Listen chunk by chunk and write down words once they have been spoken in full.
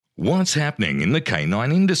What's happening in the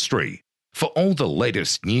canine industry? For all the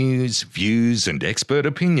latest news, views, and expert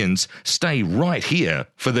opinions, stay right here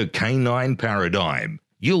for the Canine Paradigm.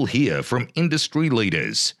 You'll hear from industry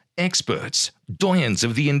leaders, experts, doyens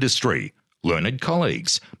of the industry, learned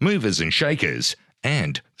colleagues, movers and shakers,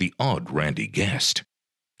 and the odd randy guest.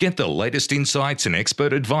 Get the latest insights and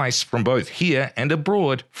expert advice from both here and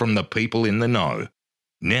abroad from the people in the know.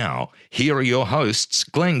 Now, here are your hosts,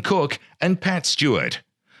 Glenn Cook and Pat Stewart.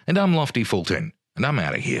 And I'm Lofty Fulton, and I'm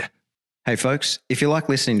out of here. Hey folks, if you like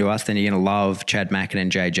listening to us, then you're going to love Chad Mackin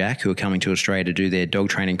and Jay Jack, who are coming to Australia to do their Dog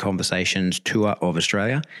Training Conversations tour of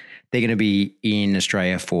Australia. They're going to be in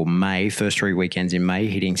Australia for May, first 3 weekends in May,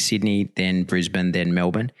 hitting Sydney, then Brisbane, then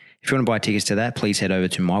Melbourne. If you want to buy tickets to that, please head over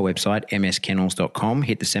to my website, mskennels.com,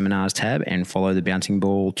 hit the seminars tab and follow the bouncing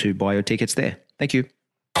ball to buy your tickets there. Thank you.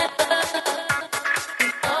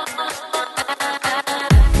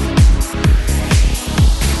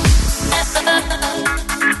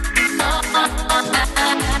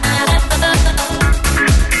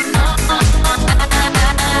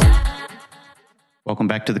 Welcome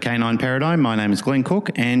back to the Canine Paradigm. My name is Glenn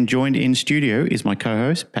Cook, and joined in studio is my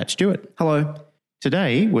co-host, Pat Stewart. Hello.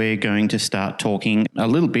 Today, we're going to start talking a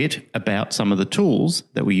little bit about some of the tools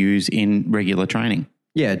that we use in regular training.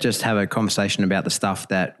 Yeah, just have a conversation about the stuff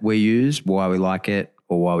that we use, why we like it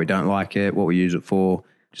or why we don't like it, what we use it for.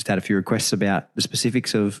 Just had a few requests about the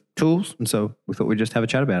specifics of tools, and so we thought we'd just have a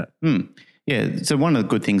chat about it. Yeah, so one of the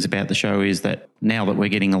good things about the show is that now that we're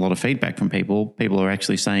getting a lot of feedback from people are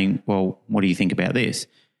actually saying, well, what do you think about this?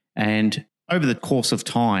 And over the course of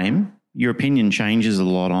time, your opinion changes a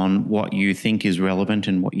lot on what you think is relevant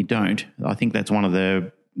and what you don't. I think that's one of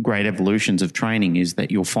the great evolutions of training, is that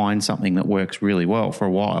you'll find something that works really well for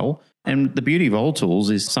a while. And the beauty of all tools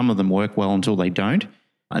is some of them work well until they don't.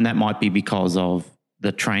 And that might be because of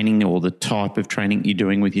the training or the type of training you're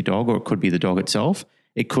doing with your dog, or it could be the dog itself.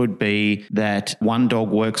 It could be that one dog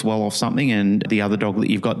works well off something and the other dog that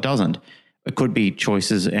you've got doesn't. It could be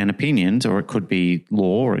choices and opinions, or it could be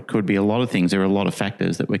law, or it could be a lot of things. There are a lot of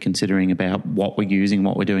factors that we're considering about what we're using,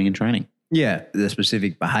 what we're doing in training. Yeah, the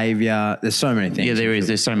specific behaviour. There's so many things. Yeah, there is.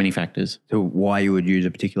 There's so many factors to why you would use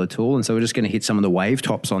a particular tool. And so we're just going to hit some of the wave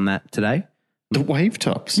tops on that today. The wave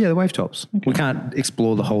tops? Yeah, the wave tops. Okay. We can't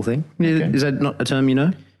explore the whole thing. Okay. Is that not a term you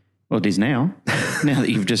know? Well, it is now. Now that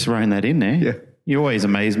you've just thrown that in there. Yeah. You always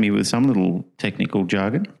amaze me with some little technical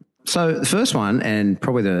jargon. So the first one, and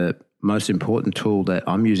probably the most important tool that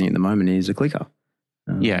I'm using at the moment, is a clicker.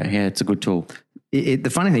 Yeah, it's a good tool. The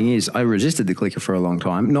funny thing is, I resisted the clicker for a long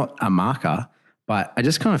time, not a marker, but I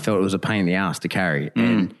just kind of felt it was a pain in the ass to carry.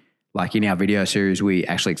 And like in our video series, we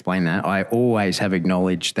actually explain that. I always have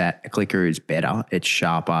acknowledged that a clicker is better, it's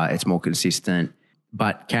sharper, it's more consistent,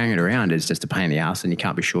 but carrying it around is just a pain in the ass, and you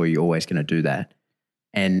can't be sure you're always going to do that.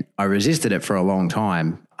 And I resisted it for a long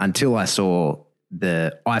time until I saw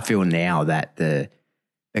I feel now that the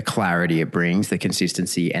clarity it brings, the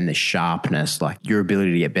consistency and the sharpness, like your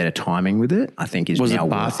ability to get better timing with it, I think is now worth the effort.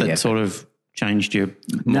 Was it Bath that sort of changed your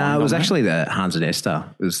mind? No, it was actually the Hans and Esther.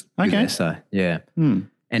 It was okay. Esther, yeah.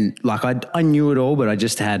 And like I knew it all, but I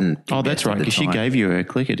just hadn't. Oh, that's right, because she gave you a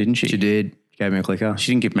clicker, didn't she? She did. She gave me a clicker.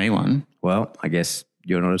 She didn't give me one. Well, I guess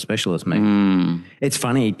you're not a specialist, mate. It's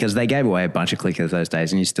funny because they gave away a bunch of clickers those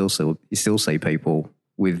days, and you still see people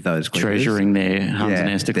with those clickers. Treasuring their Hans and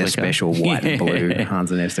Esther clicker. Their special white and blue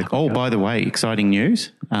Hans and Esther clicker. Oh, by the way, exciting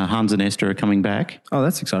news. Hans and Esther are coming back. Oh,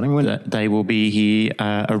 that's exciting. When? They will be here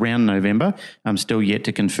around November. I'm still yet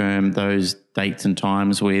to confirm those dates and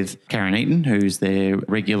times with Karen Eaton, who's their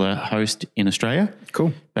regular host in Australia.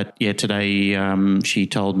 Cool. But yeah, today she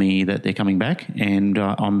told me that they're coming back, and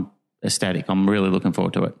I'm ecstatic. I'm really looking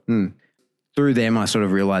forward to it. Through them, I sort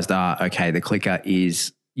of realised, okay, the clicker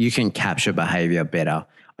is, you can capture behaviour better.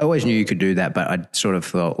 I always knew you could do that, but I sort of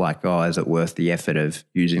felt like, is it worth the effort of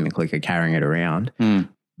using the clicker, carrying it around?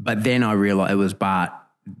 But then I realised it was Bart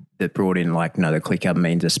that brought in the clicker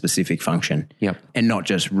means a specific function. Yep. And not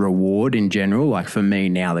just reward in general. Like for me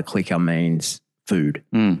now, the clicker means food,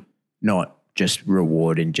 not just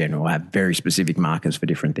reward in general. I have very specific markers for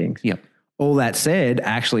different things. Yep. All that said, I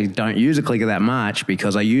actually don't use a clicker that much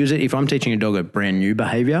because I use it if I'm teaching a dog a brand new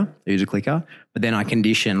behaviour, I use a clicker, but then I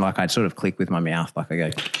condition, like I'd sort of click with my mouth, like I go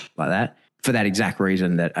like that, for that exact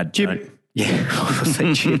reason that I don't. Yeah, I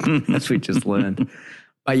say chip. That's what we just learned.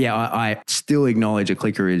 But yeah, I still acknowledge a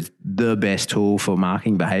clicker is the best tool for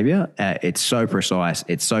marking behaviour. It's so precise,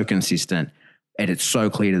 it's so consistent, and it's so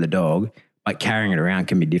clear to the dog, but carrying it around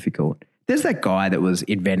can be difficult. There's that guy that was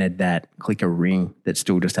invented that clicker ring that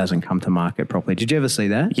still just hasn't come to market properly. Did you ever see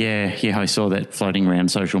that? Yeah, I saw that floating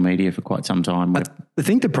around social media for quite some time. I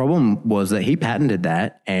think the problem was that he patented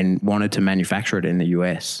that and wanted to manufacture it in the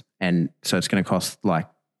US. And so it's going to cost like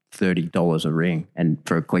 $30 a ring, and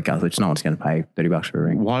for a clicker, which no one's going to pay $30 for a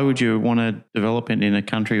ring. Why would you want to develop it in a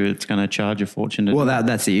country that's going to charge a fortune? Well,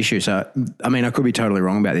 that's the issue. So, I mean, I could be totally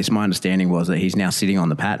wrong about this. My understanding was that he's now sitting on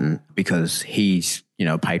the patent because he's,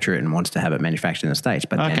 a patriot and wants to have it manufactured in the States.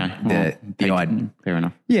 But fair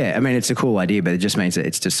enough. Yeah, I mean, it's a cool idea, but it just means that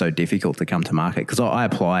it's just so difficult to come to market. Because I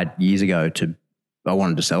applied years ago I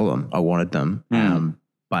wanted to sell them. I wanted them.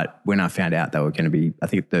 But when I found out they were going to be, I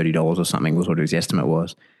think $30 or something was what his estimate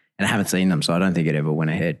was. And I haven't seen them, so I don't think it ever went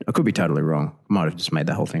ahead. I could be totally wrong. I might have just made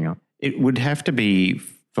the whole thing up. It would have to be,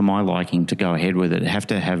 for my liking, to go ahead with it, have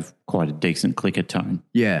to have quite a decent clicker tone.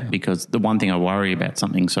 Yeah. Because the one thing I worry about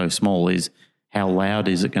something so small is how loud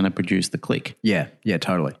is it going to produce the click? Yeah,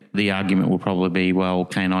 totally. The argument will probably be, well,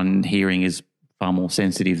 canine hearing is far more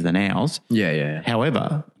sensitive than ours. Yeah.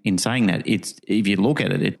 However, in saying that, if you look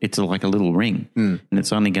at it, it's like a little ring, and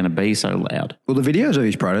it's only going to be so loud. Well, the videos of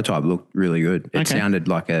his prototype looked really good. It sounded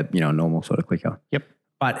like a normal sort of clicker. Yep.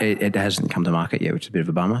 But it hasn't come to market yet, which is a bit of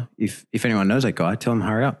a bummer. If anyone knows that guy, tell him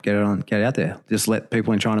hurry up, get it out there. Just let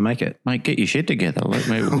people in China make it. Mate, get your shit together.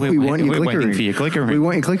 We're waiting for your clicker ring. We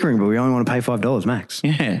want your clicker ring, but we only want to pay $5 max.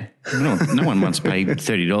 Yeah. No one wants to pay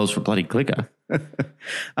 $30 for a bloody clicker. But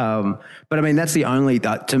I mean,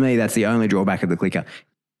 to me, that's the only drawback of the clicker.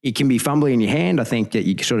 It can be fumbly in your hand. I think that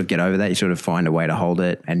you sort of get over that. You sort of find a way to hold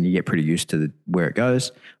it and you get pretty used to where it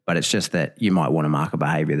goes. But it's just that you might want to mark a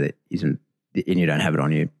behavior that isn't, and you don't have it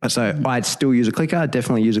on you. So I'd still use a clicker,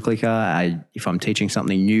 definitely use a clicker. If I'm teaching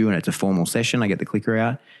something new and it's a formal session, I get the clicker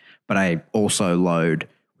out. But I also load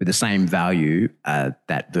with the same value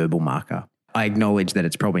that verbal marker. I acknowledge that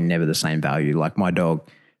it's probably never the same value. Like my dog,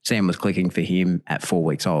 Sam was clicking for him at 4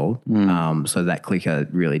 weeks old. So that clicker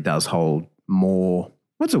really does hold more.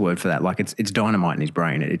 What's the word for that? Like it's dynamite in his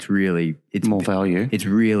brain. It's more value. It's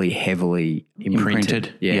really heavily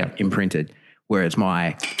imprinted. Yeah, imprinted. Whereas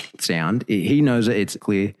my sound, he knows it's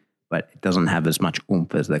clear, but it doesn't have as much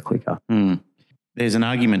oomph as the clicker. There's an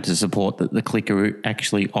argument to support that the clicker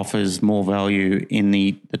actually offers more value in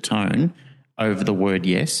the tone over the word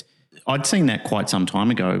yes. I'd seen that quite some time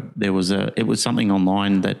ago. It was something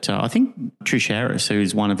online that I think Trish Harris,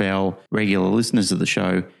 who's one of our regular listeners of the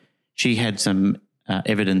show, she had some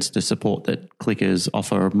evidence to support that clickers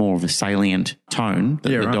offer more of a salient tone that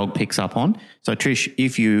the dog picks up on. So Trish,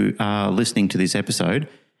 if you are listening to this episode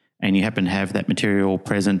and you happen to have that material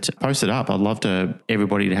present, post it up. I'd love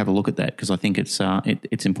everybody to have a look at that because I think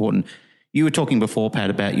it's important. You were talking before, Pat,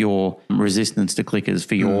 about your resistance to clickers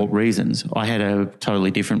for your reasons. I had a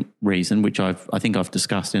totally different reason, which I think I've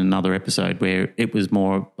discussed in another episode, where it was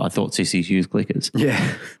more I thought sissies use clickers.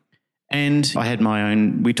 Yeah. And I had my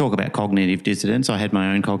own, we talk about cognitive dissonance. I had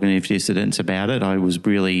my own cognitive dissonance about it. I was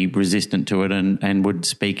really resistant to it and would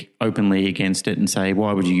speak openly against it and say,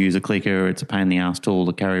 why would you use a clicker? It's a pain in the ass tool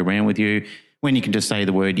to carry around with you when you can just say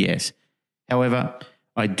the word yes. However,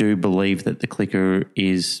 I do believe that the clicker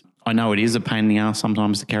I know it is a pain in the ass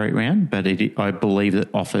sometimes to carry around, but I believe it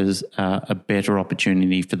offers a better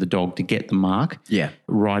opportunity for the dog to get the mark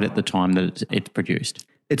right at the time that it's produced.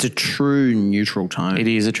 It's a true neutral tone. It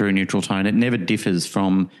is a true neutral tone. It never differs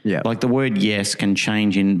from, like the word yes can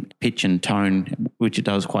change in pitch and tone, which it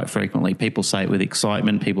does quite frequently. People say it with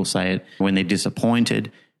excitement. People say it when they're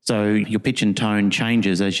disappointed. So your pitch and tone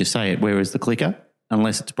changes as you say it, whereas the clicker,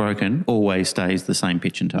 unless it's broken, always stays the same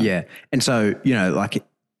pitch and tone. Yeah. And so, like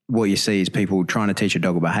what you see is people trying to teach a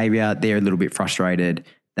dog a behavior. They're a little bit frustrated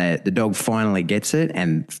that the dog finally gets it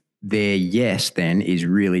and their yes then is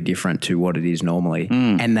really different to what it is normally.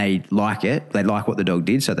 And they like it. They like what the dog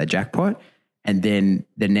did, so they jackpot. And then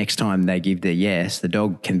the next time they give their yes, the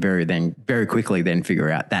dog can very quickly then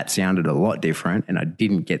figure out that sounded a lot different and I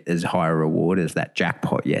didn't get as high a reward as that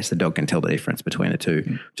jackpot yes. The dog can tell the difference between the two,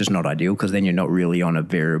 which is not ideal because then you're not really on a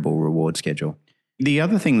variable reward schedule. The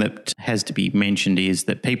other thing that has to be mentioned is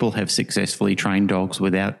that people have successfully trained dogs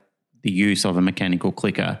without the use of a mechanical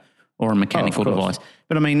clicker or a mechanical device.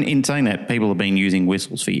 But I mean, in saying that, people have been using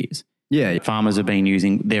whistles for years. Yeah. Farmers have been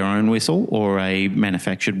using their own whistle or a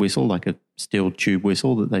manufactured whistle, like a steel tube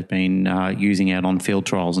whistle that they've been using out on field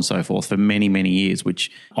trials and so forth for many, many years,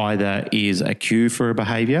 which either is a cue for a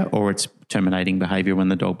behaviour or it's terminating behaviour when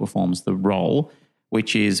the dog performs the role,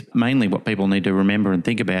 which is mainly what people need to remember and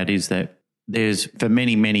think about is that there's, for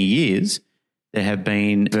many, many years, there have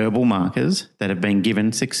been verbal markers that have been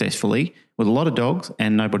given successfully with a lot of dogs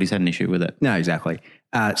and nobody's had an issue with it. No, exactly.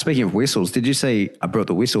 Speaking of whistles, did you see I brought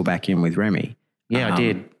the whistle back in with Remy? Yeah, I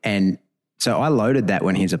did. And so I loaded that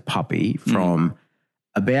when he's a puppy from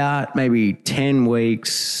about maybe 10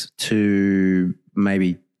 weeks to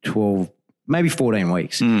maybe 12, maybe 14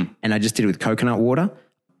 weeks. And I just did it with coconut water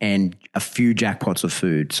and a few jackpots of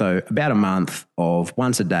food. So about a month of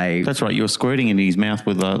once a day. That's right. You were squirting into his mouth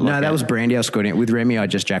with a... No, that was Brandy. I was squirting it. With Remy, I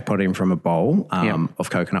just jackpotted him from a bowl of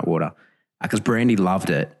coconut water because Brandy loved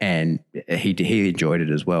it and he enjoyed it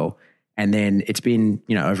as well. And then it's been,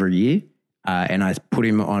 over a year. And I put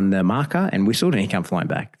him on the marker and whistled and he came flying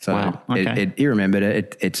back. So wow. Okay. he remembered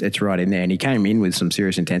it. It's right in there. And he came in with some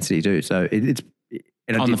serious intensity too. So it's...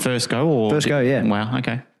 On the first go? Or first go, yeah. Wow,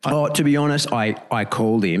 okay. To be honest, I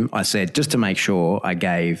called him. I said, just to make sure, I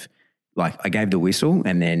gave the whistle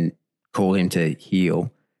and then called him to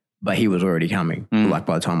heel. But he was already coming, by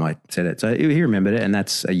the time I said it. So he remembered it, and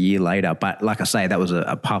that's a year later. But like I say, that was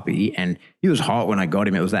a puppy, and he was hot when I got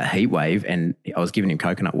him. It was that heat wave, and I was giving him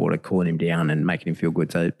coconut water, cooling him down and making him feel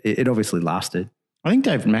good. So it obviously lasted. I think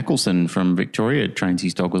David Mackelson from Victoria trains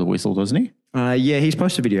his dog with a whistle, doesn't he? Yeah, he's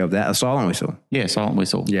posted a video of that, a silent whistle. Yeah, silent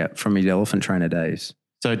whistle. Yeah, from his elephant trainer days.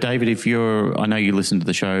 So, David, I know you listen to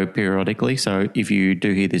the show periodically, so if you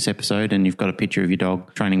do hear this episode and you've got a picture of your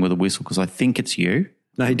dog training with a whistle, because I think it's you.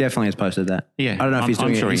 No, he definitely has posted that. Yeah. I don't know if he's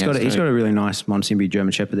doing sure it. He's got a really nice Monsimbi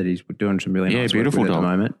German Shepherd that he's doing some really nice beautiful work with dog at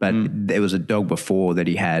the moment. But there was a dog before that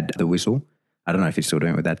he had the whistle. I don't know if he's still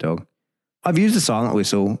doing it with that dog. I've used the silent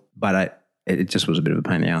whistle, but it just was a bit of a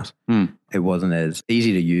pain in the ass. It wasn't as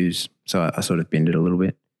easy to use, so I sort of binned it a little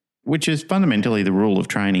bit. Which is fundamentally the rule of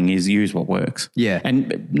training is use what works. Yeah.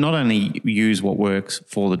 And not only use what works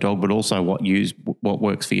for the dog, but also what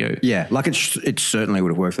works for you. Yeah. Like it certainly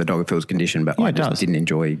would have worked for the dog if it was conditioned, but I just didn't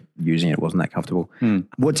enjoy using it. It wasn't that comfortable.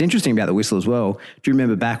 What's interesting about the whistle as well, do you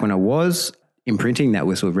remember back when I was imprinting that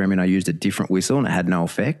whistle with Remy and I used a different whistle and it had no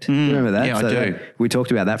effect? Do you remember that? Yeah, I do. We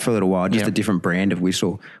talked about that for a little while, just a different brand of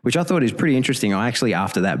whistle, which I thought is pretty interesting. I actually,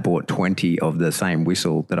 after that, bought 20 of the same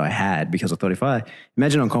whistle that I had because I thought if I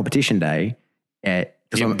imagine on competition day, it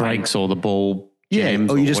breaks or the ball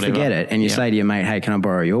jams or you just whatever. Forget it and you say to your mate, hey, can I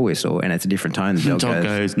borrow your whistle? And it's a different tone. The dog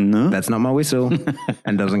goes, no, that's not my whistle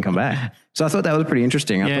and doesn't come back. So I thought that was pretty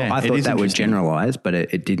interesting. I thought that would generalize, but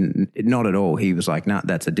it didn't, not at all. He was like, no,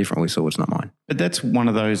 that's a different whistle. It's not mine. But that's one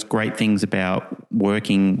of those great things about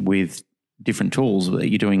working with different tools that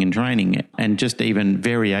you're doing in training and just even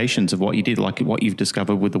variations of what you did, like what you've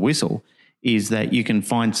discovered with the whistle, is that you can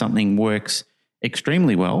find something works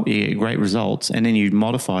extremely well, you get great results, and then you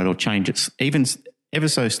modify it or change it even ever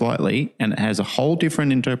so slightly, and it has a whole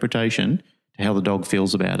different interpretation to how the dog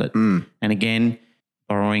feels about it. And again,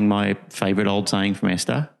 borrowing my favourite old saying from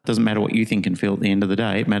Esther, it doesn't matter what you think and feel at the end of the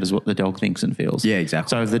day, it matters what the dog thinks and feels. Yeah, exactly.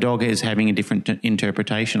 So if the dog is having a different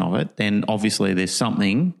interpretation of it, then obviously there's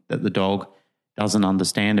something that the dog doesn't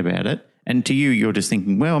understand about it. And to you, you're just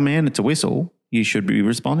thinking, well, man, it's a whistle. You should be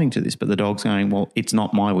responding to this. But the dog's going, well, it's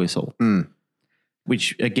not my whistle.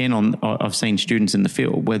 Which, again, I've seen students in the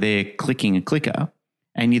field where they're clicking a clicker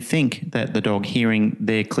and you'd think that the dog hearing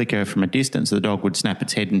their clicker from a distance, the dog would snap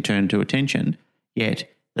its head and turn to attention. Yet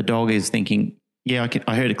the dog is thinking, yeah,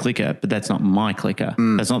 I heard a clicker, but that's not my clicker.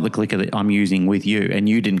 That's not the clicker that I'm using with you, and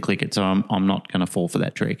you didn't click it, so I'm not going to fall for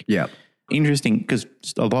that trick. Yeah. Interesting, because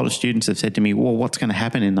a lot of students have said to me, well, what's going to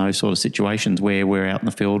happen in those sort of situations where we're out in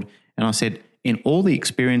the field? And I said, in all the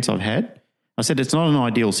experience I've had, I said, it's not an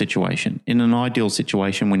ideal situation. In an ideal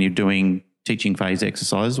situation, when you're doing teaching phase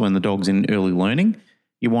exercises, when the dog's in early learning,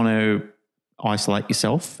 you want to isolate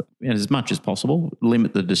yourself as much as possible,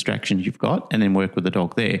 limit the distractions you've got, and then work with the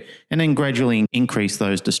dog there. And then gradually increase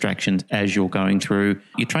those distractions as you're going through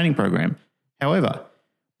your training program. However,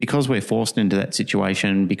 because we're forced into that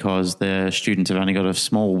situation, because the students have only got a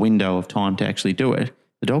small window of time to actually do it,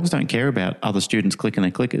 the dogs don't care about other students clicking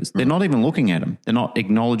their clickers. They're not even looking at them. They're not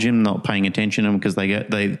acknowledging them, not paying attention to them because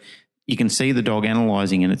you can see the dog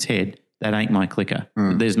analysing in its head, that ain't my clicker.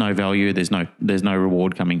 There's no value. There's no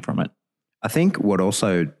reward coming from it. I think what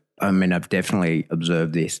also, I've definitely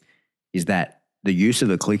observed this, is that the use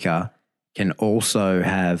of a clicker can also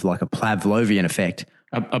have like a Pavlovian effect.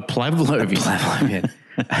 A Pavlovian.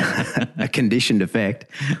 A conditioned effect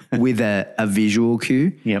with a visual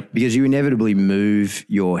cue. Yep. Because you inevitably move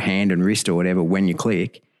your hand and wrist or whatever when you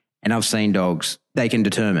click. And I've seen dogs, they can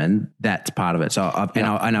determine that's part of it. So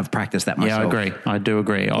I've practiced that myself. Yeah, I agree. I do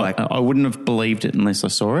agree. I wouldn't have believed it unless I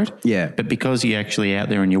saw it. Yeah. But because you're actually out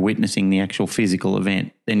there and you're witnessing the actual physical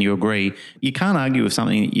event, then you agree. You can't argue with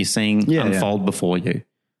something that you're seeing unfold before you.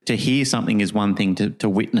 To hear something is one thing, to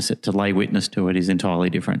witness it, to lay witness to it is entirely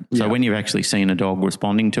different. So when you've actually seen a dog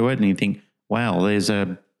responding to it and you think, wow, there's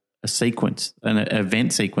a sequence, an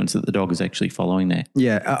event sequence that the dog is actually following there.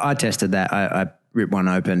 Yeah, I tested that. I ripped one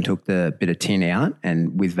open, took the bit of tin out,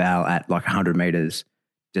 and with Val at like 100 meters,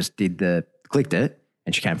 just clicked it,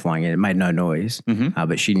 and she came flying in. It made no noise,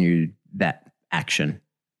 but she knew that action.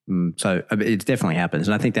 So it definitely happens.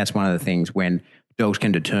 And I think that's one of the things when dogs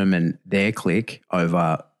can determine their click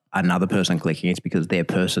over another person clicking, it's because their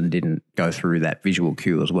person didn't go through that visual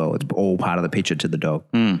cue as well. It's all part of the picture to the dog.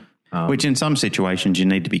 Which in some situations you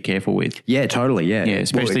need to be careful with. Yeah, totally, yeah. Yeah,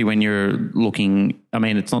 especially when you're looking, I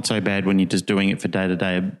mean, it's not so bad when you're just doing it for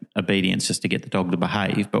day-to-day obedience just to get the dog to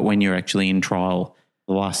behave, but when you're actually in trial,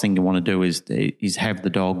 the last thing you want to do is have the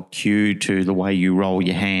dog cue to the way you roll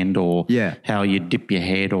your hand or how you dip your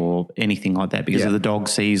head or anything like that, because if the dog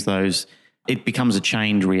sees those, it becomes a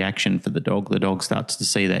chained reaction for the dog. The dog starts to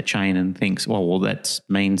see that chain and thinks, well, that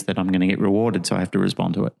means that I'm going to get rewarded, so I have to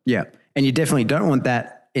respond to it. Yeah, and you definitely don't want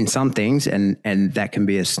that in some things, and that can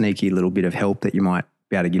be a sneaky little bit of help that you might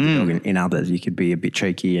be able to give the dog in others. You could be a bit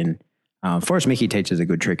cheeky, and Forrest Mickey teaches a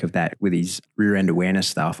good trick of that with his rear end awareness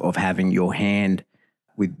stuff, of having your hand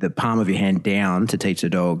with the palm of your hand down to teach the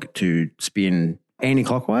dog to spin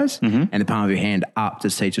anti-clockwise and the palm of your hand up to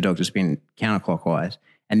teach the dog to spin counterclockwise.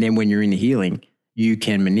 And then when you're in the heeling, you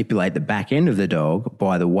can manipulate the back end of the dog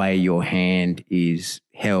by the way your hand is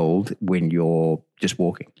held when you're just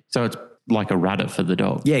walking. So it's like a rudder for the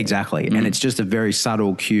dog. Yeah, exactly. And it's just a very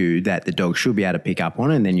subtle cue that the dog should be able to pick up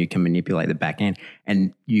on, and then you can manipulate the back end,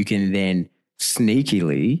 and you can then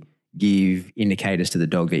sneakily give indicators to the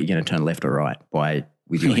dog that you're going to turn left or right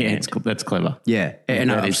with your hand. That's clever. Yeah, and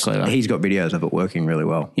that is clever. He's got videos of it working really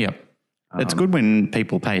well. Yep. It's good when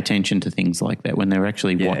people pay attention to things like that, when they're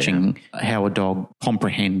actually watching how a dog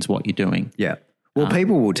comprehends what you're doing. Yeah. Well,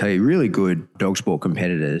 people will tell you, really good dog sport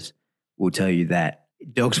competitors will tell you that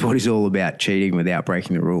dog sport is all about cheating without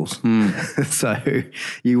breaking the rules. So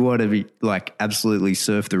you want to be like absolutely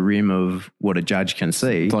surf the rim of what a judge can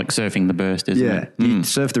see. It's like surfing the burst, isn't it? You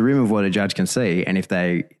surf the rim of what a judge can see, and if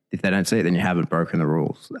they don't see it, then you haven't broken the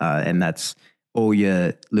rules. And that's all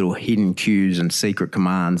your little hidden cues and secret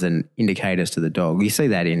commands and indicators to the dog. You see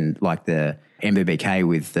that in like the MBBK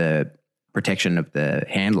with the protection of the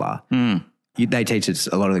handler. They teach it,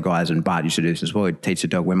 a lot of the guys, and Bart used to do this as well, he'd teach the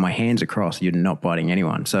dog, when my hands are crossed, you're not biting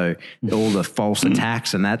anyone. So all the false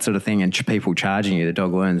attacks and that sort of thing, and people charging you, the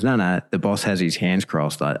dog learns, no, the boss has his hands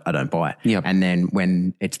crossed, I don't bite. Yep. And then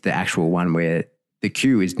when it's the actual one where the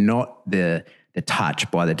cue is not the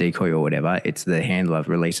touch by the decoy or whatever, it's the handler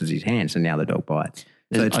releases his hands and now the dog bites.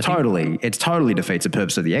 So it totally defeats the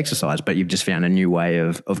purpose of the exercise, but you've just found a new way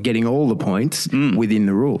of getting all the points within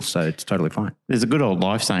the rules. So it's totally fine. There's a good old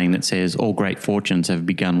life saying that says all great fortunes have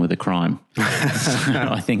begun with a crime. So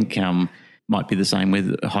I think might be the same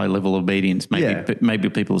with a high level of obedience. Maybe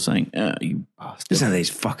people are saying, you bastard. Listen to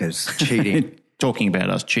these fuckers cheating. Talking about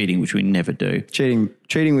us cheating, which we never do. Cheating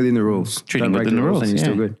within the rules. Cheating within the rules. And you're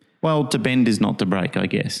still good. Well, to bend is not to break, I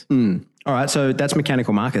guess. All right, so that's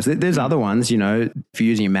mechanical markers. There's other ones, if you're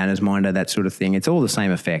using a manners minder, that sort of thing. It's all the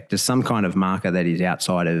same effect. There's some kind of marker that is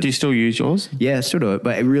outside of... Do you still use yours? Yeah, I still do it,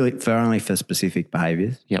 but only for specific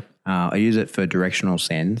behaviours. Yep. I use it for directional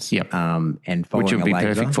sends. Yep. And following which would be a laser.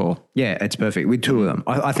 Perfect for. Yeah, it's perfect with two of them.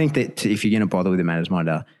 I think that if you're going to bother with a manners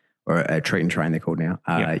minder, or a treat and train they're called now,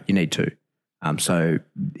 you need two. So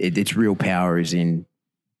its real power is in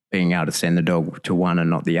being able to send the dog to one and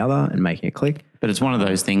not the other and making it click. But it's one of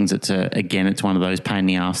those things, it's one of those pain in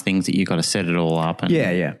the ass things that you've got to set it all up.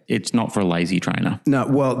 And it's not for a lazy trainer. No,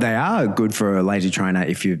 well, they are good for a lazy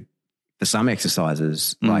trainer for some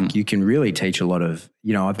exercises. Like you can really teach a lot of,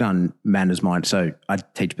 I've done manners minder. So I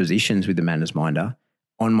teach positions with the manners minder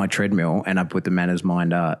on my treadmill, and I put the manners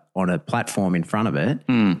minder on a platform in front of it,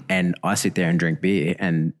 and I sit there and drink beer,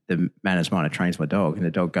 and the manners minder trains my dog, and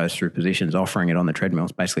the dog goes through positions, offering it on the treadmill.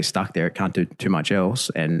 It's basically stuck there. It can't do too much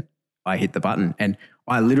else, and I hit the button, and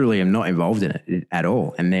I literally am not involved in it at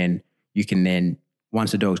all. And then you can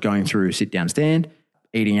once the dog's going through sit down stand,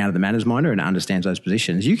 eating out of the manners minder and understands those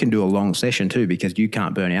positions, you can do a long session too, because you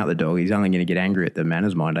can't burn out the dog. He's only going to get angry at the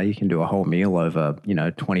manners minder. You can do a whole meal over,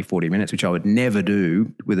 20, 40 minutes, which I would never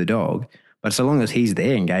do with a dog. But so long as he's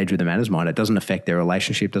there engaged with the manners minder, it doesn't affect their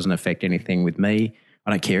relationship, doesn't affect anything with me. I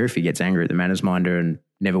don't care if he gets angry at the manners minder and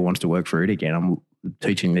never wants to work for it again. I'm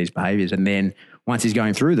teaching these behaviours. And then once he's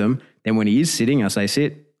going through them, then when he is sitting, I say,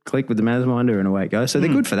 sit, click with the manners minder, and away it goes. So they're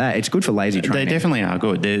good for that. It's good for lazy training. They definitely are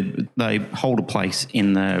good. They hold a place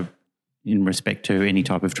in the in respect to any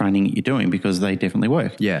type of training that you're doing, because they definitely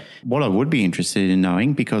work. Yeah. What I would be interested in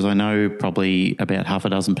knowing, because I know probably about half a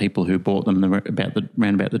dozen people who bought them around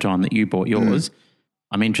about the time that you bought yours.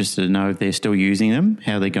 I'm interested to know if they're still using them,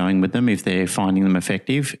 how they're going with them, if they're finding them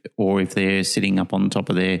effective, or if they're sitting up on top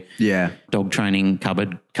of their dog training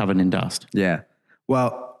cupboard covered in dust. Yeah.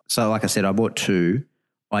 Well, so like I said, I bought 2.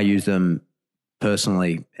 I use them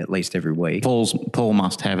personally at least every week. Paul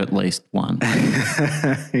must have at least one.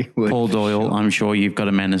 He would. Paul Doyle, I'm sure you've got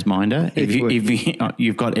a manners minder. If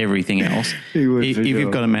you've got everything else. He would, if for sure.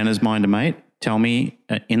 you've got a manners minder, mate, tell me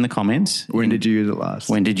in the comments. When did you use it last?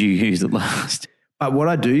 When did you use it last? But what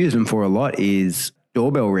I do use them for a lot is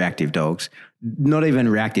doorbell reactive dogs. Not even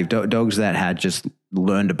reactive, dogs that had just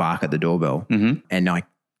learned to bark at the doorbell. And I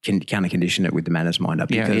can kind of condition it with the manners minder,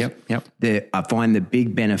 because I find the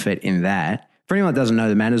big benefit in that. For anyone that doesn't know,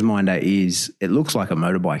 the manners minder it looks like a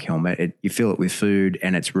motorbike helmet. You fill it with food,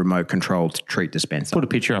 and it's remote controlled treat dispenser. Put a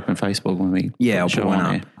picture up on Facebook when we I'll put one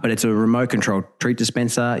up. But it's a remote controlled treat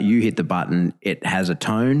dispenser. You hit the button, it has a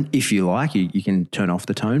tone. If you like, you can turn off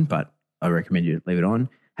the tone, but I recommend you leave it on.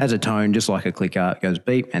 Has a tone just like a clicker. It goes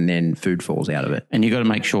beep, and then food falls out of it. And you got to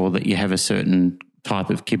make sure that you have a certain type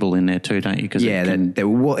of kibble in there too, don't you? Because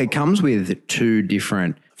it comes with 2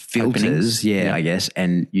 different filters, I guess,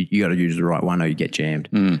 and you got to use the right one or you get jammed.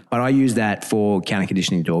 But I use that for counter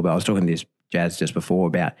conditioning doorbell. I was talking to this Jazz just before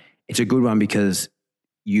about it's a good one because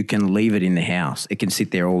you can leave it in the house. It can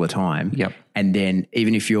sit there all the time. And then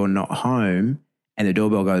even if you're not home and the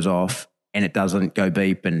doorbell goes off and it doesn't go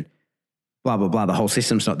beep and blah, blah, blah, the whole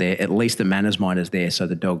system's not there, at least the manners minder's there, so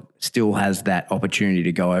the dog still has that opportunity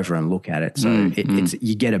to go over and look at it. So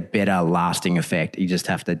you get a better lasting effect. You just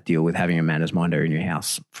have to deal with having a manners minder in your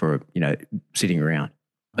house for, sitting around.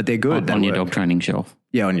 But they're good. On your dog training shelf.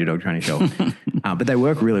 Yeah, on your dog training shelf. But they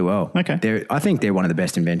work really well. Okay. I think they're one of the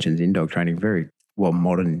best inventions in dog training, very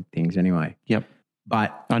modern things anyway. Yep.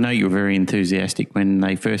 But I know you were very enthusiastic when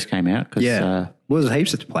they first came out. Well, there's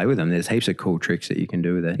heaps to play with them. There's heaps of cool tricks that you can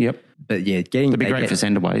do with it. Yep. But yeah, it'd be great for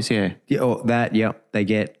senderways.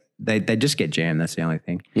 They just get jammed. That's the only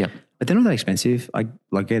thing. Yep. But they're not that expensive. I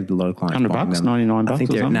get a lot of clients. $100, $99. I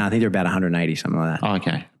think they're about 180, something like that. Oh,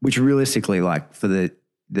 okay. Which realistically, like for the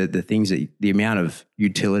things that the amount of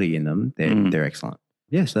utility in them, they're excellent.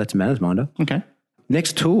 Yeah, so that's a manners minder. Okay.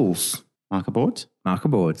 Next tools. Marker boards.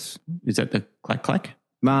 Is that the clack clack?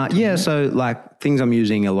 So like things I'm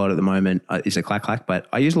using a lot at the moment is a clack clack, but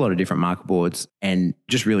I use a lot of different marker boards and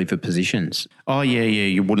just really for positions. Oh yeah,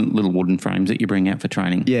 your little wooden frames that you bring out for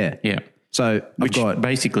training. Yeah. So which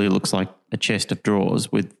basically looks like a chest of drawers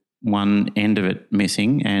with one end of it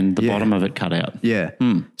missing and the bottom of it cut out. Yeah.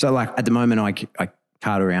 So like at the moment I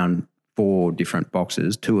cart around 4 different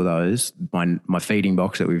boxes. 2 of those, my feeding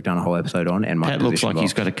box that we've done a whole episode on, and my Pat looks like box.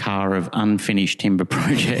 He's got a car of unfinished timber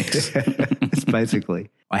projects. It's basically.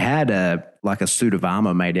 I had a suit of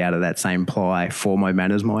armor made out of that same ply for my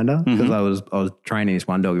manners minder because I was training this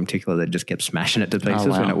one dog in particular that just kept smashing it to pieces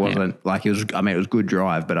when it wasn't it was good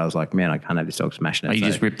drive, but I was like, man, I can't have this dog smashing it. You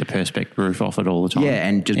just ripped the Perspex roof off it all the time. Yeah,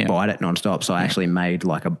 and just bite it nonstop. So I actually made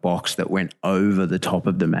like a box that went over the top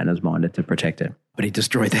of the manners minder to protect it. But he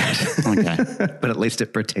destroyed that. Okay. But at least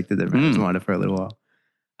it protected the manners minder for a little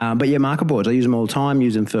while. But yeah, marker boards, I use them all the time,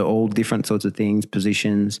 use them for all different sorts of things,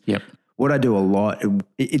 positions. Yep. What I do a lot,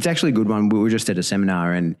 it's actually a good one. We were just at a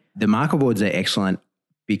seminar and the marker boards are excellent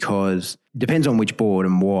because it depends on which board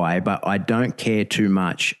and why, but I don't care too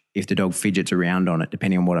much if the dog fidgets around on it,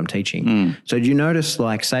 depending on what I'm teaching. So do you notice,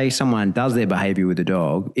 like, say someone does their behavior with the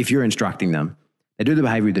dog, if you're instructing them, they do the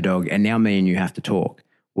behavior with the dog and now me and you have to talk.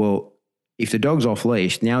 Well, if the dog's off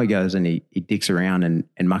leash, now he goes and he dicks around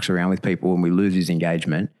and mucks around with people and we lose his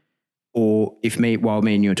engagement. Or if while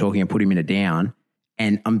me and you are talking, I put him in a down,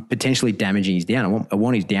 and I'm potentially damaging his down. I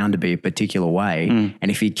want his down to be a particular way. And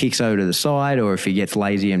if he kicks over to the side or if he gets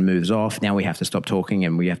lazy and moves off, now we have to stop talking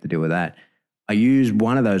and we have to deal with that. I use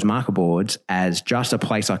one of those marker boards as just a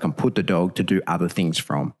place I can put the dog to do other things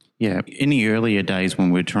from. Yeah. In the earlier days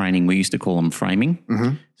when we were training, we used to call them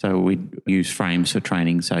framing. So we'd use frames for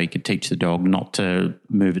training so you could teach the dog not to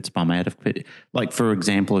move its bum out of it. Like, for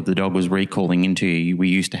example, if the dog was recalling into you, we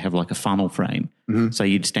used to have like a funnel frame. So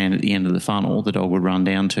you'd stand at the end of the funnel, the dog would run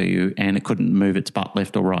down to you and it couldn't move its butt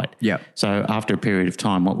left or right. So after a period of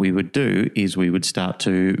time, what we would do is we would start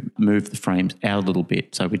to move the frames out a little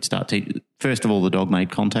bit. So we'd start to, first of all, the dog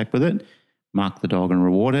made contact with it, mark the dog and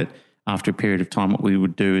reward it. After a period of time, what we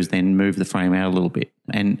would do is then move the frame out a little bit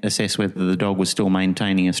and assess whether the dog was still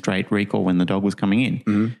maintaining a straight recall when the dog was coming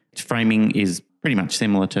in. Framing is pretty much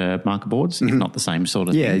similar to marker boards, if not the same sort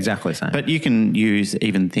of thing. Yeah, exactly the same. But you can use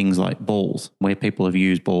even things like balls, where people have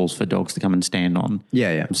used balls for dogs to come and stand on.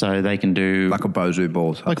 Yeah. So they can do Like a Bozu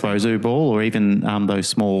ball. like Bozu ball, or even those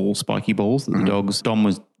small spiky balls that the dogs. Dom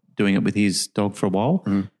was doing it with his dog for a while,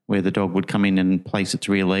 where the dog would come in and place its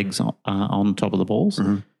rear legs on top of the balls.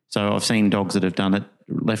 So I've seen dogs that have done it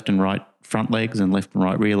left and right front legs and left and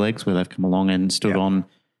right rear legs, where they've come along and stood on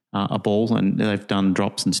a ball, and they've done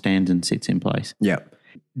drops and stands and sits in place. Yeah.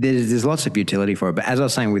 There's lots of utility for it. But as I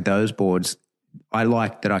was saying with those boards, I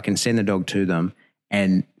like that I can send the dog to them,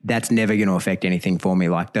 and that's never going to affect anything for me.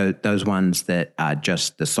 Like those ones that are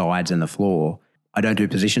just the sides and the floor, I don't do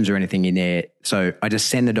positions or anything in there. So I just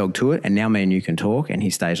send the dog to it, and now me and you can talk, and he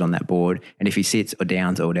stays on that board. And if he sits or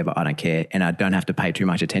downs or whatever, I don't care. And I don't have to pay too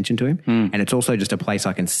much attention to him. And it's also just a place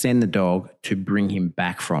I can send the dog to bring him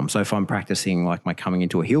back from. So if I'm practicing like my coming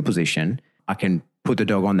into a heel position, I can put the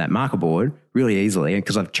dog on that marker board really easily,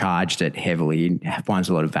 because I've charged it heavily and it finds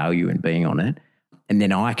a lot of value in being on it. And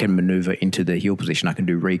then I can maneuver into the heel position. I can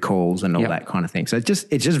do recalls and all that kind of thing. So it's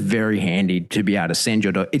just very handy to be able to send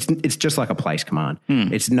your dog. It's just like a place command.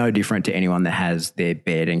 It's no different to anyone that has their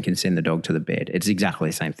bed and can send the dog to the bed. It's exactly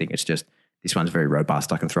the same thing. It's just this one's very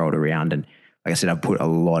robust. I can throw it around, and like I said, I've put a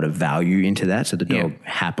lot of value into that. So the dog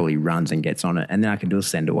happily runs and gets on it, and then I can do a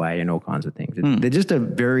send away and all kinds of things. They're just a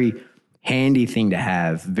very handy thing to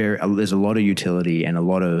have. There's a lot of utility and a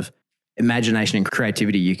lot of imagination and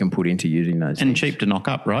creativity you can put into using those And things. cheap to knock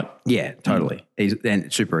up, right? Yeah, totally.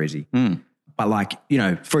 And super easy. But like,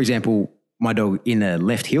 for example, my dog in the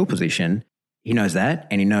left heel position, he knows that,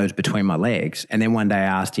 and he knows between my legs. And then one day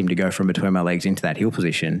I asked him to go from between my legs into that heel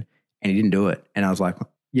position, and he didn't do it. And I was like,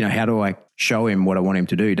 how do I show him what I want him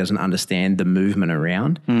to do? He doesn't understand the movement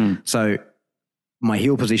around. So my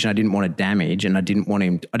heel position, I didn't want to damage, and I didn't want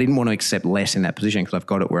to accept less in that position because I've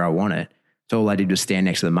got it where I want it. So all I did was stand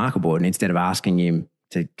next to the marker board, and instead of asking him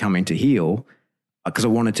to come into heel, because I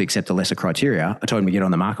wanted to accept the lesser criteria, I told him to get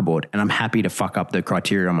on the marker board, and I'm happy to fuck up the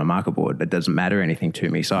criteria on my marker board. That doesn't matter anything to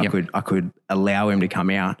me. So I could allow him to come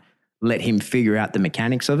out, let him figure out the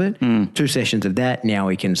mechanics of it. 2 sessions of that, now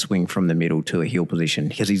he can swing from the middle to a heel position,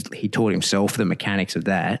 because he taught himself the mechanics of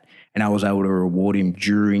that, and I was able to reward him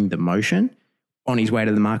during the motion on his way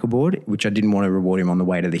to the marker board, which I didn't want to reward him on the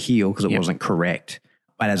way to the heel because it wasn't correct.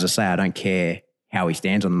 But as I say, I don't care how he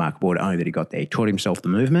stands on the marker board, only that he got there. He taught himself the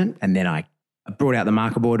movement, and then I brought out the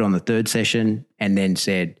marker board on the 3rd session and then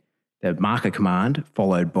said the marker command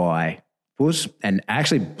followed by fuzz. And I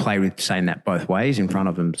actually played with saying that both ways in front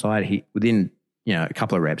of him. So within a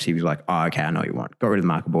couple of reps, he was like, oh, okay, I know what you want. Got rid of the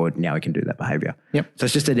marker board. Now we can do that behavior. So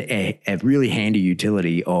it's just a really handy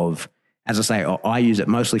utility of, as I say, I use it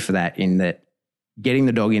mostly for that, in that getting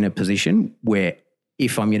the dog in a position where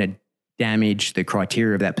if I'm going to damage the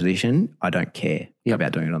criteria of that position, I don't care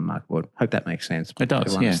about doing it on the marker board. Hope that makes sense. It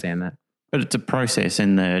does, understand that. But it's a process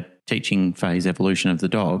in the teaching phase evolution of the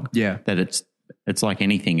dog. That it's like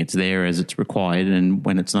anything. It's there as it's required, and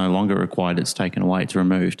when it's no longer required, it's taken away, it's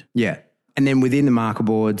removed. And then within the marker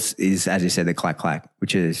boards is, as you said, the clack clack,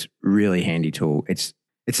 which is really handy tool. It's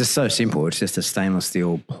just so simple. It's just a stainless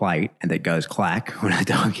steel plate, and that goes clack when a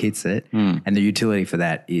dog hits it. And the utility for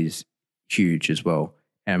that is huge as well.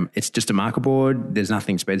 It's just a marker board. There's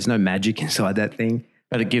nothing special. There's no magic inside that thing.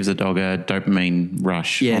 But it gives a dog a dopamine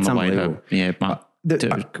rush on it's the way unbelievable.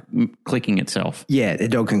 to clicking itself. Yeah, the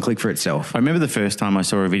dog can click for itself. I remember the first time I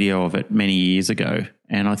saw a video of it many years ago,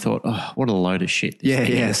 and I thought, oh, what a load of shit this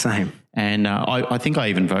thing is. Same. And I think I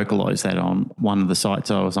even vocalized that on one of the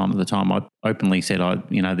sites I was on at the time. I openly said,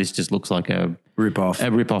 this just looks like a rip-off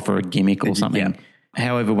or a gimmick or something.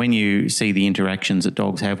 However, when you see the interactions that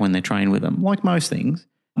dogs have when they train with them, like most things,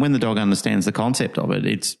 when the dog understands the concept of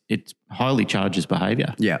it, it highly charges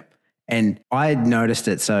behavior. And I had noticed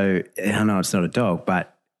it. So I know it's not a dog,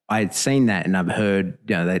 but I'd seen that, and I've heard,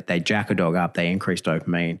 they jack a dog up, they increase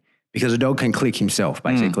dopamine, because a dog can click himself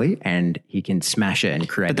basically, and he can smash it and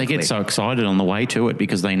create. But they get so excited on the way to it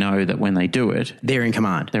because they know that when they do it, they're in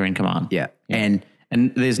command. Yeah. And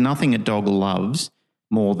there's nothing a dog loves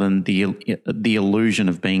more than the illusion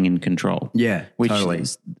of being in control. Which totally.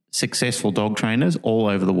 Successful dog trainers all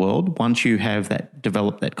over the world, once you have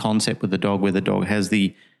developed that concept with the dog, where the dog has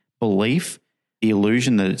the belief, the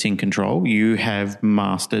illusion that it's in control, you have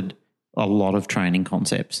mastered a lot of training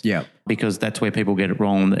concepts. Because that's where people get it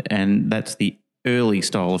wrong, and that's the early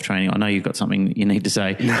style of training. I know you've got something you need to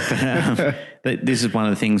say. But this is one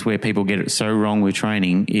of the things where people get it so wrong with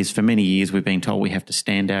training is, for many years we've been told we have to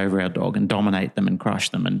stand over our dog and dominate them and crush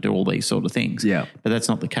them and do all these sort of things. But that's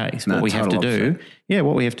not the case. What we have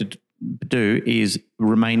to do is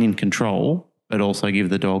remain in control, but also give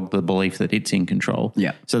the dog the belief that it's in control.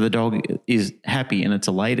 Yeah. So the dog is happy and it's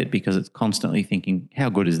elated because it's constantly thinking, how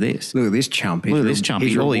good is this? Look at this chump. Look at this chump.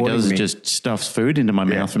 All he does is just stuffs food into my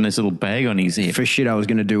mouth from this little bag on his hip. For shit I was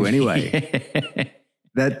going to do anyway.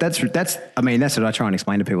 That's I mean, that's what I try and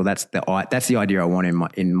explain to people. That's the idea I want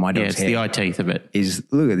in my dog's head. The eye teeth of it. Is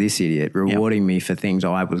look at this idiot rewarding me for things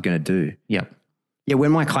I was going to do. Yep. Yeah,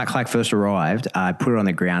 when my Clack Clack first arrived, I put it on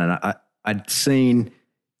the ground and I'd seen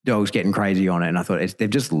dogs getting crazy on it, and I thought they've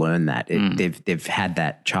just learned that. They've had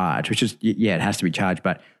that charge, which is, it has to be charged.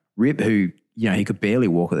 But Rip, who, he could barely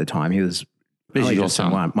walk at the time, he was your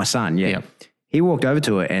son. My son, yeah. Yep. He walked over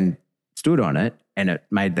to it and stood on it, and it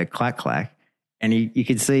made the clack clack, and you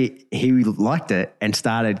could see he liked it and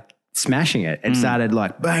started smashing it and started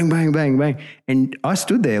like bang, bang, bang, bang. And I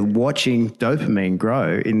stood there watching dopamine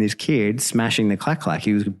grow in this kid smashing the clack clack.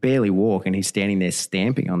 He was barely walk and he's standing there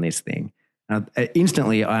stamping on this thing. And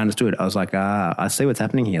instantly I understood. I was like, I see what's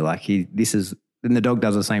happening here. Like and the dog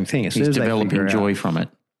does the same thing. He's developing joy from it.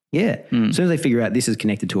 Yeah. As soon as they figure out this is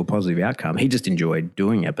connected to a positive outcome, he just enjoyed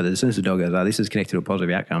doing it. But as soon as the dog goes, this is connected to a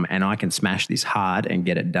positive outcome and I can smash this hard and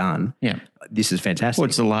get it done. Yeah. This is fantastic. Well,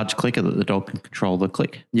 it's a large clicker that the dog can control the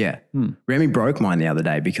click. Yeah. Remy broke mine the other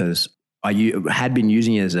day because I had been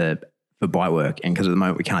using it for bite work, and because at the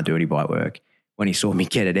moment we can't do any bite work. When he saw me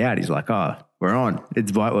get it out, he's like, oh, we're on.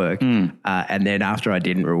 It's bite work. And then after I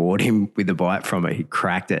didn't reward him with the bite from it, he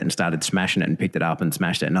cracked it and started smashing it and picked it up and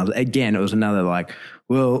smashed it. And it was another like,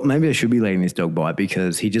 well, maybe I should be letting this dog bite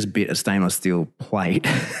because he just bit a stainless steel plate.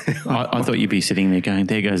 I thought you'd be sitting there going,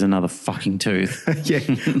 there goes another fucking tooth. Yeah.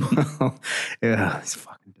 Well, yeah, this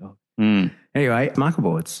fucking dog. Anyway, marker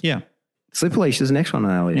boards. Yeah. Slip leash is the next one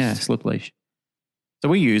on our list. Yeah, slip leash. So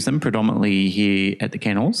we use them predominantly here at the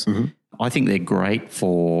kennels. I think they're great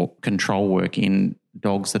for control work in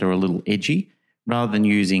dogs that are a little edgy. Rather than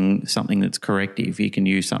using something that's corrective, you can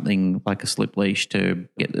use something like a slip leash to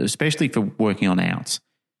get, especially for working on outs.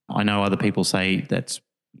 I know other people say that's,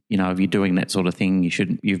 if you're doing that sort of thing,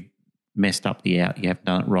 you've messed up the out, you haven't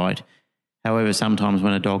done it right. However, sometimes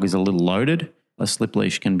when a dog is a little loaded, a slip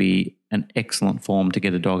leash can be an excellent form to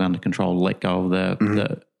get a dog under control, to let go of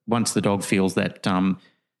the once the dog feels that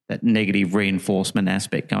that negative reinforcement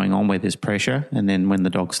aspect going on where there's pressure, and then when the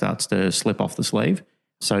dog starts to slip off the sleeve,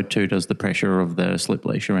 so too does the pressure of the slip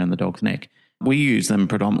leash around the dog's neck. We use them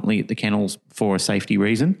predominantly at the kennels for a safety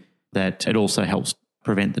reason, that it also helps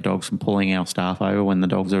prevent the dogs from pulling our staff over when the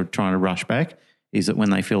dogs are trying to rush back, is that when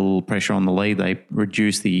they feel a little pressure on the lead, they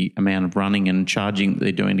reduce the amount of running and charging that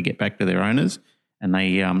they're doing to get back to their owners, and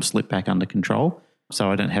they slip back under control. So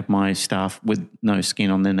I don't have my staff with no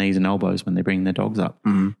skin on their knees and elbows when they bring their dogs up.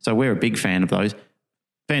 So we're a big fan of those.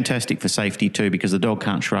 Fantastic for safety too, because the dog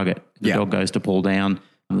can't shrug it. The dog goes to pull down,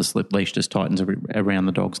 and the slip leash just tightens around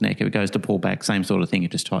the dog's neck. If it goes to pull back, same sort of thing,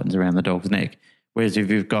 it just tightens around the dog's neck. Whereas if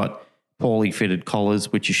you've got poorly fitted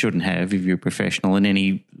collars, which you shouldn't have if you're a professional in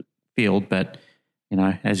any field, but,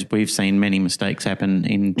 as we've seen many mistakes happen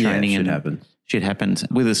in training. Shit happens.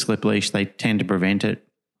 With a slip leash, they tend to prevent it.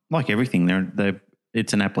 Like everything,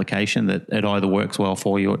 it's an application that it either works well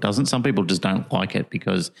for you or it doesn't. Some people just don't like it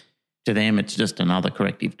because to them it's just another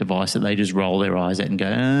corrective device that they just roll their eyes at and go,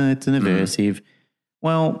 it's an aversive.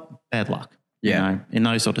 Well, bad luck. Yeah. In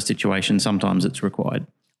those sort of situations, sometimes it's required.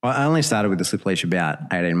 I only started with the slip leash about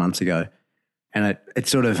 18 months ago, and it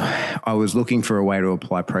sort of, I was looking for a way to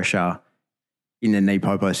apply pressure in the knee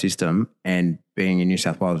popo system, and being in New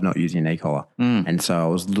South Wales, not using a knee collar. And so I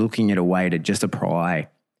was looking at a way to just apply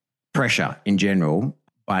pressure in general,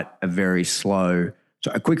 but a very slow,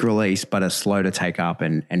 so a quick release, but a slow to take up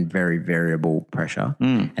and very variable pressure.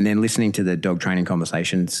 And then listening to the Dog Training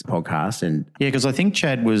Conversations podcast. Yeah, because I think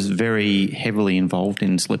Chad was very heavily involved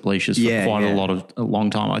in slip leashes for a long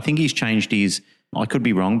time. I think he's changed I could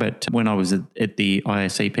be wrong, but when I was at the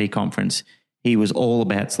ISCP conference, he was all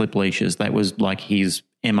about slip leashes. That was like his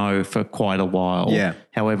MO for quite a while. Yeah.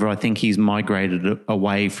 However, I think he's migrated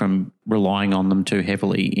away from relying on them too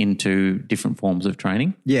heavily into different forms of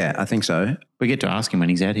training. Yeah, I think so. We get to ask him when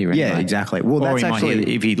he's out here. Anyway. Yeah, exactly. Well, or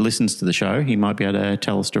if he listens to the show, he might be able to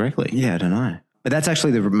tell us directly. Yeah, I don't know. But that's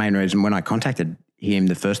actually the main reason when I contacted him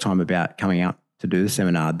the first time about coming out to do the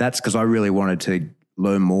seminar. That's because I really wanted to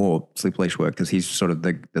learn more slip leash work, because he's sort of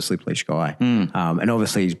the slip leash guy. And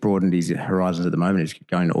obviously he's broadened his horizons at the moment. He's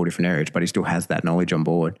going to all different areas, but he still has that knowledge on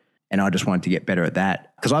board. And I just wanted to get better at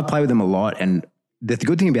that, because I play with them a lot. And the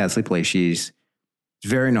good thing about slip leash is it's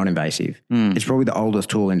very non-invasive. It's probably the oldest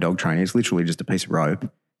tool in dog training. It's literally just a piece of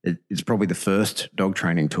rope. It's probably the first dog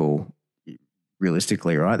training tool,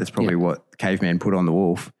 realistically, right? That's probably what caveman put on the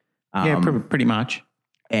wolf. Pretty much.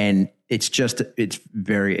 And it's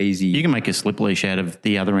very easy. You can make a slip leash out of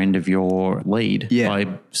the other end of your lead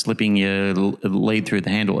by slipping your lead through the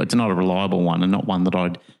handle. It's not a reliable one and not one that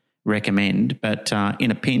I'd recommend, but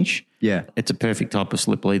in a pinch, it's a perfect type of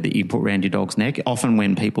slip lead that you put around your dog's neck. Often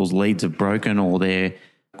when people's leads have broken or their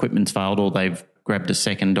equipment's failed or they've grabbed a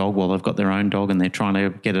second dog while they've got their own dog and they're trying to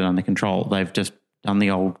get it under control, they've just done the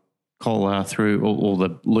old collar through or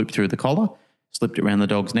the loop through the collar, slipped it around the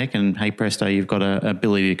dog's neck, and hey presto, you've got an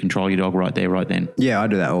ability to control your dog right there, right then. Yeah, I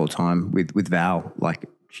do that all the time with Val. Like,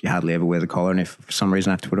 she hardly ever wears a collar, and if for some reason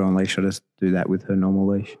I have to put her on leash, I just do that with her normal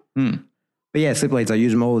leash. But yeah, slip leads, I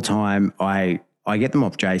use them all the time. I get them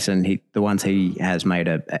off Jason. The ones he has made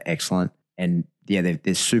are excellent, and yeah,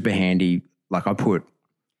 they're super handy. Like, I put,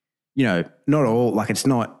 not all, like, it's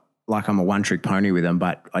not like I'm a one-trick pony with them,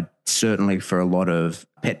 but I certainly, for a lot of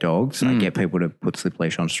pet dogs, I get people to put slip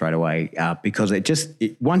leash on straight away because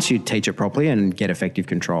once you teach it properly and get effective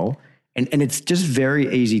control, and it's just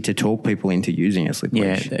very easy to talk people into using a slip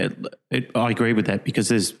leash. Yeah, I agree with that, because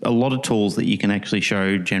there's a lot of tools that you can actually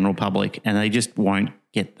show general public and they just won't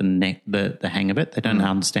get the hang of it. They don't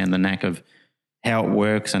understand the knack of how it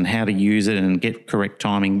works and how to use it and get correct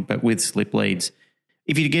timing. But with slip leads,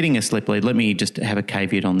 if you're getting a slip lead, let me just have a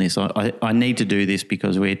caveat on this. I need to do this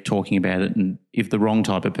because we're talking about it, and if the wrong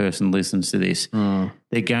type of person listens to this,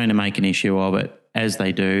 they're going to make an issue of it, as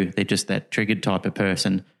they do. They're just that triggered type of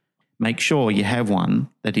person. Make sure you have one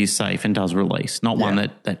that is safe and does release, not one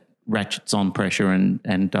that ratchets on pressure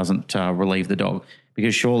and doesn't relieve the dog.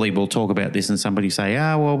 Because surely we'll talk about this and somebody say,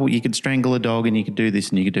 well, you could strangle a dog and you could do this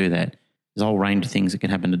and you could do that. There's a whole range of things that can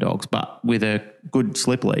happen to dogs. But with a good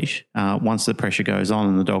slip leash, once the pressure goes on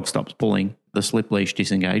and the dog stops pulling, the slip leash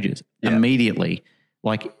disengages immediately.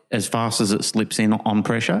 Like, as fast as it slips in on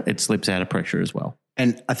pressure, it slips out of pressure as well.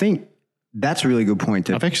 And I think that's a really good point.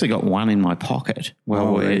 I've actually got one in my pocket.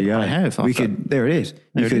 Well, there you go. I have. There it is.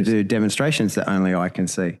 You could do demonstrations that only I can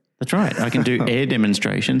see. That's right. I can do air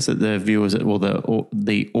demonstrations that the viewers or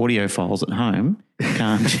the audio files at home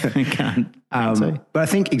can't see. But I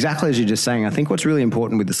think exactly as you're just saying, I think what's really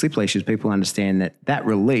important with the slip leash is people understand that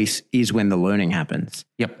release is when the learning happens.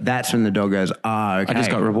 Yep. That's when the dog goes, okay. I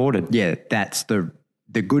just got rewarded. Yeah, that's the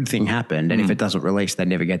good thing happened. And if it doesn't release, they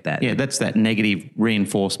never get that. Yeah, that's that negative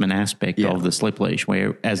reinforcement aspect of the slip leash,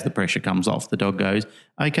 where as the pressure comes off, the dog goes,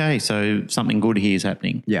 okay, so something good here is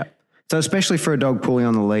happening. Yeah. So especially for a dog pulling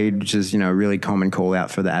on the lead, which is, a really common call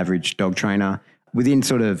out for the average dog trainer, within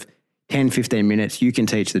sort of 10, 15 minutes, you can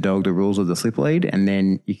teach the dog the rules of the slip lead, and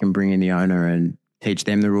then you can bring in the owner and teach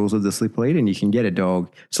them the rules of the slip lead, and you can get a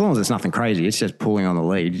dog, so long as it's nothing crazy, it's just pulling on the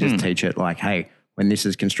lead. You just teach it like, hey, when this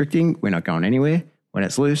is constricting, we're not going anywhere. When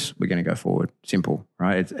it's loose, we're going to go forward. Simple,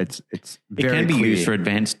 right? It's very It can be clear. used for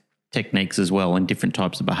advanced techniques as well and different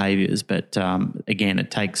types of behaviours, but again,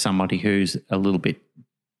 it takes somebody who's a little bit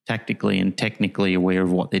tactically and technically aware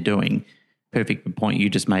of what they're doing. Perfect point you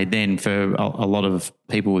just made then. For a lot of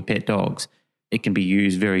people with pet dogs, it can be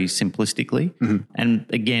used very simplistically. And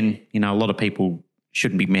again, a lot of people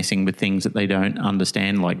shouldn't be messing with things that they don't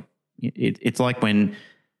understand. Like it's like when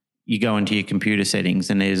you go into your computer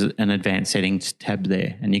settings and there's an advanced settings tab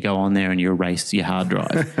there, and you go on there and you erase your hard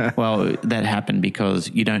drive. Well, that happened because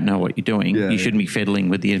you don't know what you're doing. You shouldn't be fiddling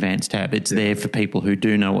with the advanced tab. It's there for people who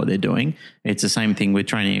do know what they're doing. It's the same thing with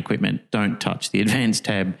training equipment. Don't touch the advanced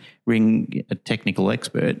tab. Ring a technical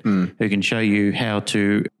expert who can show you how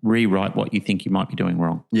to rewrite what you think you might be doing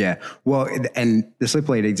wrong. Yeah. Well, and the slip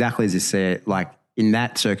lead, exactly as you said, like in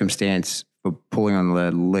that circumstance, for pulling on the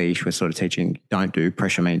leash, we're sort of teaching don't do.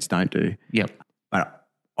 Pressure means don't do. Yep. But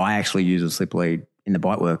I actually use a slip lead in the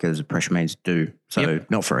bite work as pressure means do. So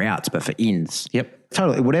not for outs, but for ins. Yep.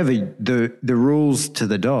 Totally. Whatever the rules to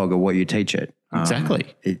the dog are what you teach it.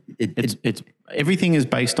 Exactly. It's everything is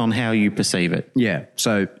based on how you perceive it. Yeah.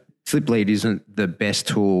 So slip lead isn't the best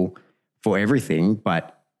tool for everything,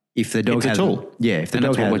 but if the dog it's has a tool. Yeah. If the and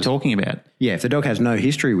dog that's what we're talking about. Yeah, if the dog has no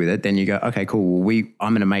history with it, then you go, okay, cool. Well,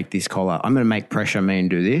 I'm going to make this collar. I'm going to make pressure mean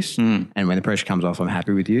do this. And when the pressure comes off, I'm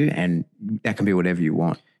happy with you. And that can be whatever you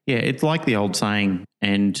want. Yeah, it's like the old saying,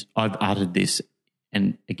 and I've uttered this,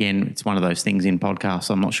 and again, it's one of those things in podcasts.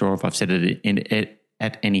 I'm not sure if I've said it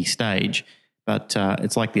at any stage, but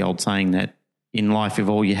it's like the old saying that in life, if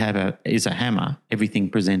all you have is a hammer, everything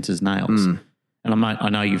presents as nails. And I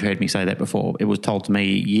know you've heard me say that before. It was told to me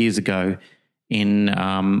years ago when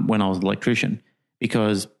I was an electrician,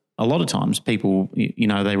 because a lot of times people,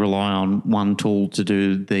 they rely on one tool to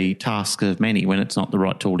do the tasks of many when it's not the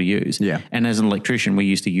right tool to use. Yeah. And as an electrician, we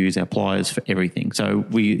used to use our pliers for everything. So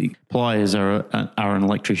pliers are an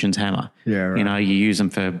electrician's hammer. Yeah, right. You use them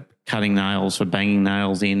for cutting nails, for banging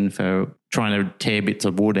nails in, for trying to tear bits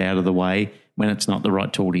of wood out of the way when it's not the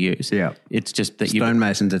right tool to use. Yeah. It's just that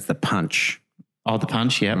Stonemasons, it's the punch. Oh, the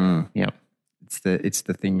punch, yep. Yep. It's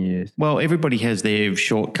the thing you use. Well, everybody has their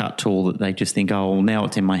shortcut tool that they just think, oh, well, now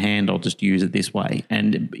it's in my hand, I'll just use it this way.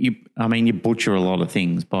 And you butcher a lot of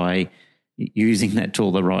things by using that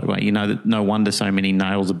tool the right way. You know, that no wonder so many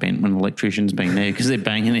nails are bent when an electrician's been there because they're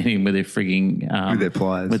banging it in with their frigging with their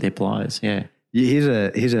pliers. With their pliers, yeah.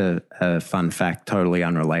 Here's a fun fact, totally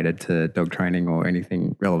unrelated to dog training or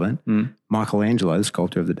anything relevant. Michelangelo, the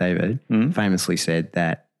sculptor of the David, famously said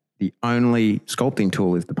that the only sculpting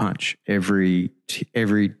tool is the punch. Every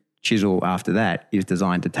chisel after that is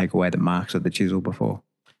designed to take away the marks of the chisel before.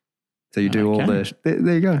 So you do all the.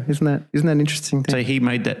 There you go. Isn't that an interesting thing? So he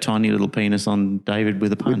made that tiny little penis on David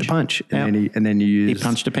with a punch. With the punch, and then you use. He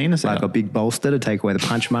punched a penis like out. a big bolster to take away the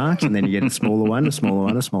punch marks, and then you get a smaller one, a smaller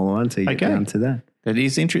one, a smaller one, so you get down to that. That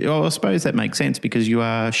is interesting. Well, I suppose that makes sense because you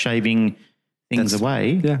are shaving things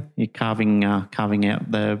away. Yeah, you're carving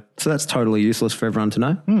out the. So that's totally useless for everyone to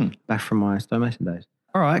know. Back from my stonemason days.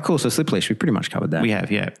 All right, cool. So slip leash, we pretty much covered that. We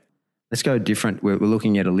have, yeah. Let's go different. We're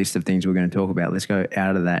looking at a list of things we're going to talk about. Let's go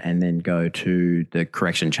out of that and then go to the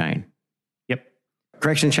correction chain. Yep.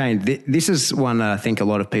 Correction chain. This is one that I think a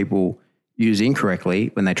lot of people use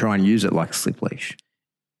incorrectly when they try and use it like a slip leash.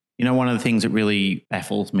 You know, one of the things that really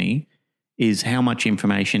baffles me is how much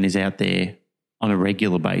information is out there on a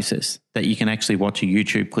regular basis that you can actually watch a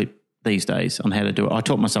YouTube clip these days on how to do it. I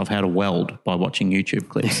taught myself how to weld by watching YouTube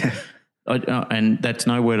clips. And that's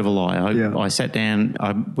no word of a lie. I sat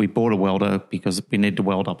down, we bought a welder because we need to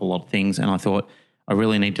weld up a lot of things, and I thought I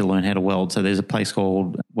really need to learn how to weld. So there's a place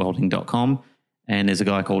called welding.com, and there's a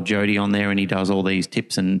guy called Jody on there, and he does all these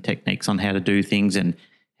tips and techniques on how to do things and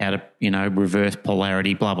how to, reverse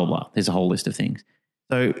polarity, blah, blah, blah. There's a whole list of things.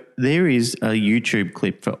 So there is a YouTube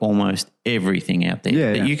clip for almost everything out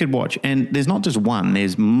there that you could watch. And there's not just one,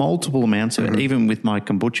 there's multiple amounts of it, even with my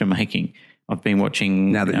kombucha making. I've been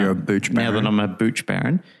watching... Now that you're a booch baron. Now that I'm a booch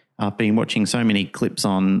baron, I've been watching so many clips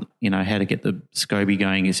on, how to get the SCOBY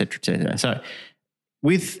going, et cetera, et cetera. So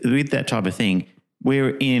with that type of thing,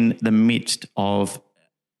 we're in the midst of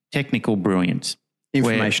technical brilliance.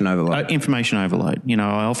 Information overload. Information overload. I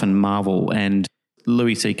often marvel, and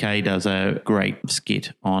Louis C.K. does a great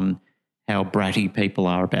skit on how bratty people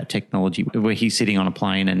are about technology, where he's sitting on a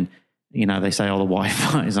plane and they say, the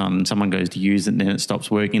Wi-Fi is on, and someone goes to use it and then it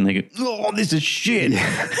stops working. They go, oh, this is shit.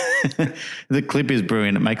 Yeah. The clip is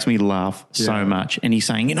brilliant. It makes me laugh so much. And he's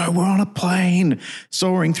saying, we're on a plane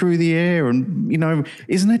soaring through the air and,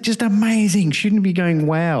 isn't it just amazing? Shouldn't it be going,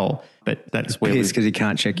 wow? But that's where... It's because you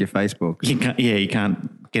can't check your Facebook. You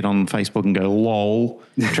can't get on Facebook and go, lol,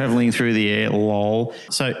 traveling through the air, lol.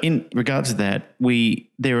 So in regards to that,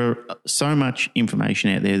 there are so much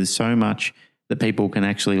information out there. There's so much that people can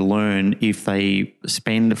actually learn if they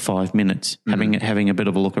spend 5 minutes having a bit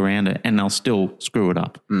of a look around it, and they'll still screw it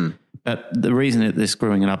up. But the reason that they're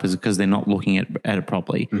screwing it up is because they're not looking at it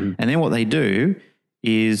properly. And then what they do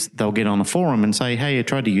is they'll get on a forum and say, hey, I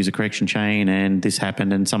tried to use a correction chain and this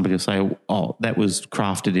happened, and somebody will say, oh, that was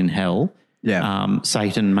crafted in hell. Yeah.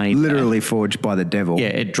 Satan made literally forged by the devil. Yeah,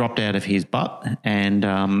 it dropped out of his butt, and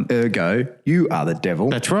ergo, you are the devil.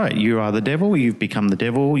 That's right. You are the devil. You've become the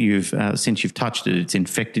devil. You've since you've touched it, it's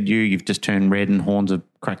infected you. You've just turned red, and horns have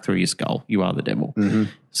cracked through your skull. You are the devil.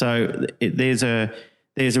 So there's a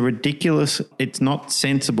ridiculous. It's not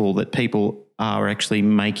sensible that people are actually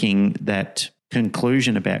making that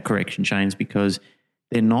conclusion about correction chains because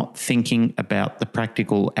they're not thinking about the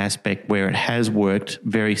practical aspect where it has worked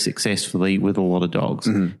very successfully with a lot of dogs.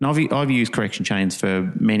 Now, I've used correction chains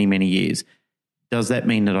for many, many years. Does that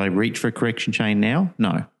mean that I reach for a correction chain now?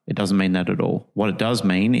 No, it doesn't mean that at all. What it does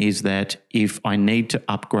mean is that if I need to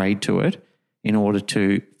upgrade to it in order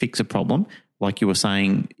to fix a problem, like you were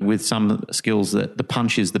saying, with some skills that the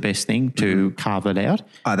punch is the best thing to carve it out.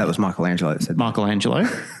 Oh, that was Michelangelo that said that. Michelangelo.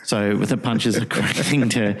 So with the punch is the correct thing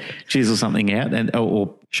to chisel something out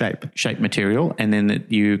or shape material, and then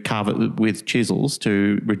that you carve it with chisels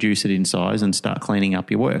to reduce it in size and start cleaning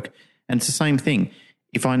up your work. And it's the same thing.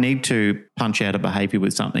 If I need to punch out a behaviour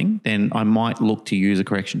with something, then I might look to use a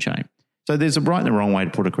correction chain. So there's a right and a wrong way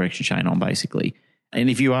to put a correction chain on, basically. And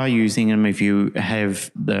if you are using them, if you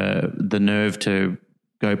have the nerve to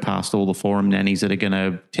go past all the forum nannies that are going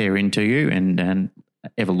to tear into you and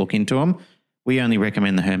ever look into them, we only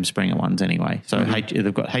recommend the Herm Sprenger ones anyway. So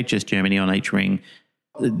they've got HS Germany on each ring.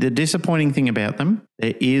 The disappointing thing about them,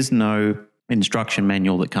 there is no instruction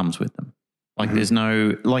manual that comes with them. Like there's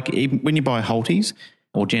no, like even when you buy Halties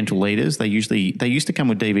or Gentle Leaders, they used to come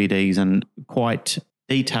with DVDs and quite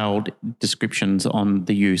detailed descriptions on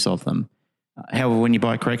the use of them. However, when you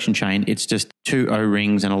buy a correction chain, it's just 2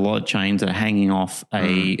 O-rings and a lot of chains that are hanging off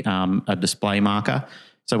a display marker.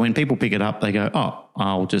 So when people pick it up, they go, "Oh,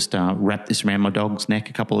 I'll just wrap this around my dog's neck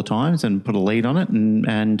a couple of times and put a lead on it,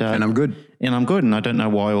 and I'm good. And I'm good. And I don't know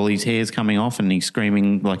why all his hair's coming off and he's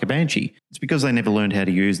screaming like a banshee." It's because they never learned how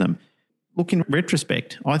to use them. Look, in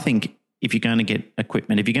retrospect, I think if you're going to get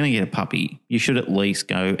equipment, if you're going to get a puppy, you should at least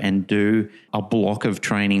go and do a block of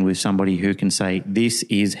training with somebody who can say, this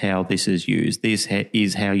is how this is used. This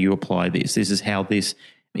is how you apply this. This is how this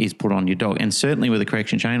is put on your dog. And certainly with a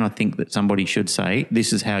correction chain, I think that somebody should say,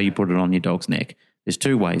 this is how you put it on your dog's neck. There's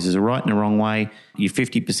 2 ways. There's a right and a wrong way. You're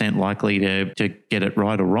 50% likely to get it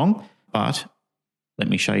right or wrong. But let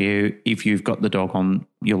me show you, if you've got the dog on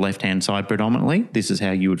your left-hand side predominantly, this is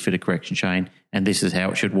how you would fit a correction chain, and this is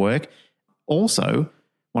how it should work. Also,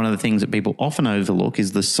 one of the things that people often overlook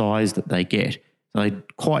is the size that they get. So they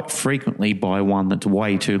quite frequently buy one that's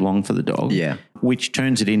way too long for the dog, which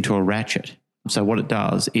turns it into a ratchet. So what it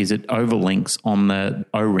does is it overlinks on the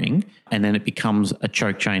O-ring, and then it becomes a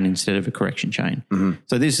choke chain instead of a correction chain.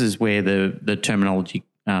 So this is where the terminology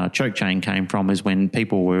choke chain came from, is when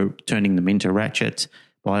people were turning them into ratchets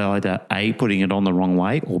by either A, putting it on the wrong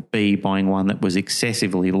way, or B, buying one that was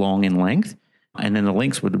excessively long in length. And then the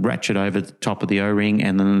links would ratchet over the top of the O-ring,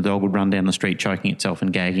 and then the dog would run down the street choking itself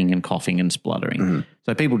and gagging and coughing and spluttering.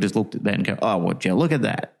 So people just looked at that and go, "Oh, would you look at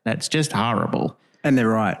that? That's just horrible." And they're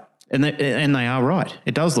right. And they are right.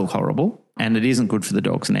 It does look horrible, and it isn't good for the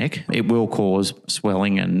dog's neck. It will cause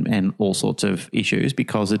swelling and all sorts of issues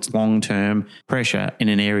because it's long-term pressure in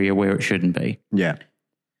an area where it shouldn't be. Yeah.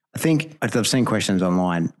 I think I've seen questions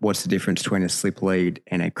online, what's the difference between a slip lead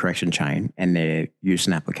and a correction chain and their use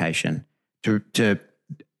and application? To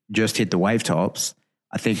just hit the wave tops,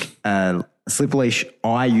 I think a slip leash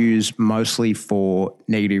I use mostly for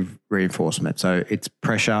negative reinforcement. So it's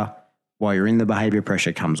pressure. While you're in the behavior,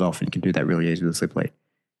 pressure comes off, and you can do that really easy with a slip lead.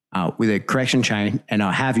 With a correction chain, and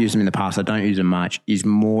I have used them in the past, I don't use them much, is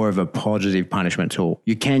more of a positive punishment tool.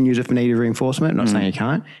 You can use it for negative reinforcement. I'm not saying you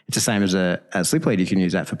can't. It's the same as a slip lead. You can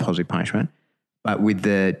use that for positive punishment. But with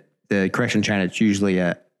the correction chain, it's usually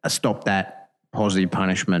a stop that positive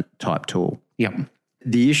punishment type tool. Yep.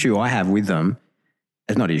 The issue I have with them,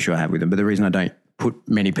 it's not an issue I have with them, but the reason I don't put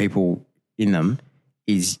many people in them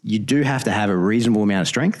is you do have to have a reasonable amount of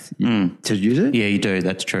strength to use it. Yeah, you do.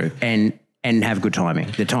 That's true. And have good timing.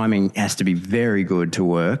 The timing has to be very good to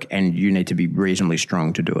work, and you need to be reasonably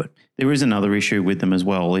strong to do it. There is another issue with them as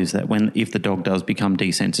well, is that if the dog does become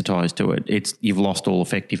desensitized to it, you've lost all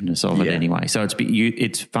effectiveness of it anyway. So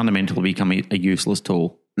it's fundamentally become a useless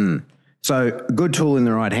tool. So a good tool in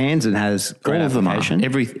the right hands and has great all of them application. are.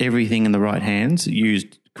 Everything in the right hands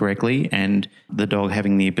used correctly, and the dog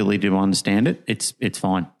having the ability to understand it, it's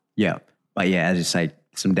fine. Yeah. But yeah, as you say,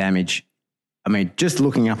 some damage. I mean, just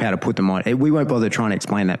looking up how to put them on, we won't bother trying to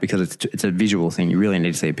explain that because it's a visual thing. You really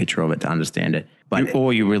need to see a picture of it to understand it.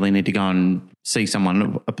 Or you really need to go and see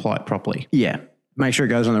someone apply it properly. Yeah. Make sure it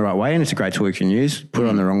goes on the right way, and it's a great tool you can use. Put it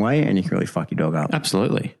on the wrong way and you can really fuck your dog up.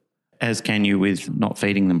 Absolutely. As can you with not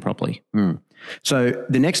feeding them properly. So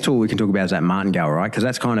the next tool we can talk about is that martingale, right? Because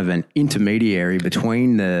that's kind of an intermediary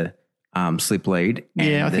between the slip lead.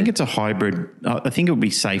 Yeah, I think it's a hybrid. I think it would be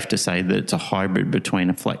safe to say that it's a hybrid between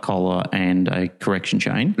a flat collar and a correction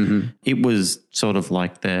chain. It was sort of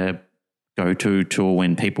like the go-to tool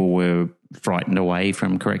when people were frightened away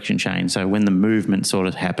from correction chain. So when the movement sort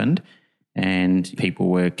of happened and people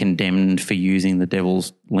were condemned for using the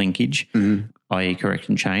devil's linkage, i.e.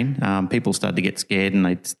 correction chain, people started to get scared,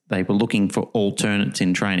 and they were looking for alternates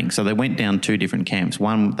in training. So they went down 2 different camps.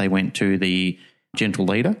 One, they went to the gentle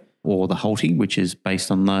leader, or the Halti, which is based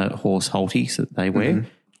on the horse halties that they wear,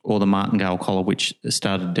 or the martingale collar, which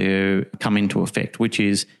started to come into effect, which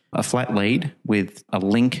is a flat lead with a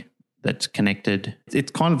link that's connected.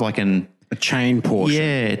 It's kind of like a chain portion.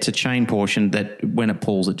 Yeah, it's a chain portion that when it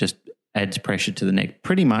pulls, it just adds pressure to the neck,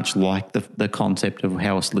 pretty much like the concept of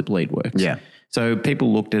how a slip lead works. Yeah. So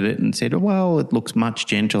people looked at it and said, well, it looks much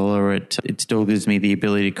gentler. It still gives me the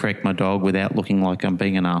ability to correct my dog without looking like I'm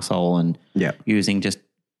being an arsehole and using just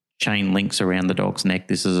chain links around the dog's neck.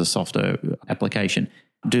 This is a softer application.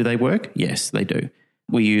 Do they work? Yes, they do.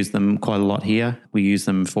 We use them quite a lot here. We use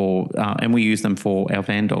them for our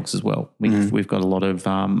van dogs as well. We've got a lot of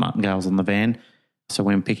martingales on the van. So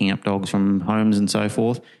when picking up dogs from homes and so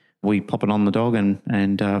forth, we pop it on the dog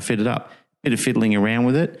and fit it up. Bit of fiddling around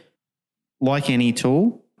with it. Like any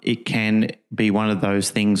tool, it can be one of those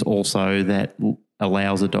things also that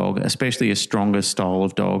allows a dog, especially a stronger style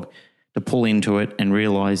of dog, to pull into it and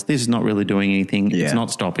realise this is not really doing anything. Yeah. It's not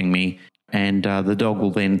stopping me. and the dog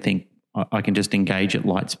will then think, I can just engage at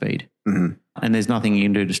light speed. Mm-hmm. And there's nothing you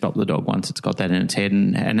can do to stop the dog once it's got that in its head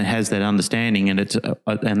and it has that understanding and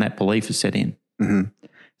and that belief is set in. Mm-hmm.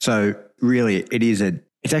 So really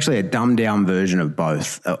it's actually a dumbed down version of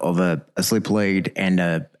both, of a slip lead and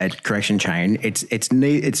a correction chain.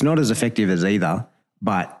 It's not as effective as either,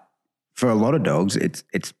 but for a lot of dogs, it's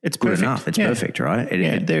good perfect. enough. It's perfect, right?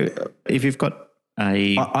 If you've got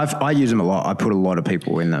I use them a lot. I put a lot of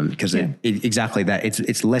people in them because exactly that.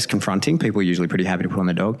 It's less confronting. People are usually pretty happy to put on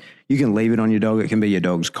their dog. You can leave it on your dog. It can be your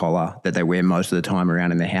dog's collar that they wear most of the time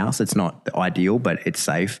around in their house. It's not ideal, but it's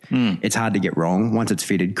safe. It's hard to get wrong. Once it's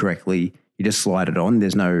fitted correctly, you just slide it on.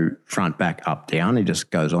 There's no front, back, up, down. It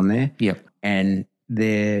just goes on there. Yep. And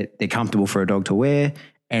they're comfortable for a dog to wear.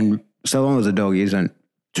 And so long as the dog isn't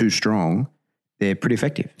too strong, they're pretty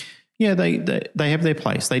effective. Yeah, they have their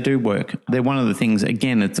place. They do work. They're one of the things,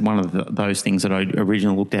 again, it's one of those things that I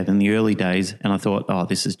originally looked at in the early days and I thought, oh,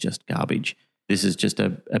 this is just garbage. This is just a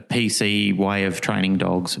PC way of training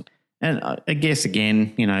dogs. And I guess,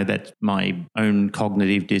 again, that's my own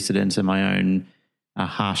cognitive dissonance and my own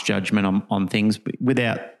harsh judgment on things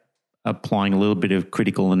without applying a little bit of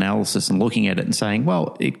critical analysis and looking at it and saying,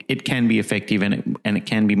 well, it can be effective and it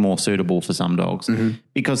can be more suitable for some dogs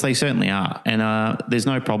because they certainly are. And there's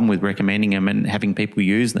no problem with recommending them and having people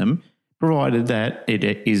use them, provided that it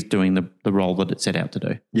is doing the role that it's set out to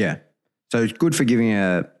do. Yeah. So it's good for giving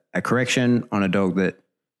a correction on a dog that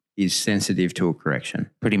is sensitive to a correction.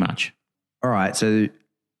 Pretty much. All right. So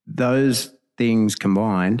those things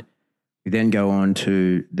combined, we then go on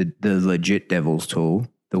to the legit Devils tool.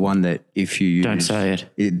 The one that if you use... Don't say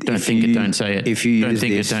it. Don't say it. If you don't use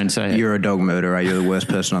think this, it, don't say it. You're a dog murderer. You're the worst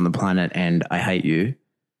person on the planet and I hate you.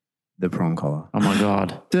 The prong collar. Oh, my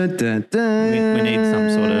God. Dun, dun, dun. We need some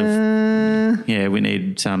sort of... Yeah, we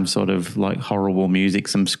need some sort of like horrible music,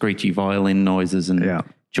 some screechy violin noises and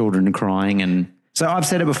children crying and... So I've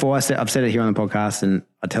said it before. I've said it here on the podcast and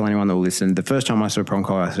I tell anyone that will listen. The first time I saw a prong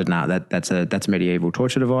collar, I said, nah, that's a medieval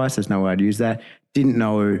torture device. There's no way I'd use that. Didn't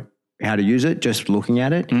know how to use it, just looking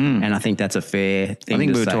at it. And I think that's a fair thing to say. I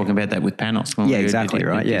think we were talking about that with Panos. Yeah, exactly,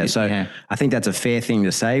 right? Yeah. So I think that's a fair thing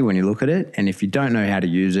to say when you look at it. And if you don't know how to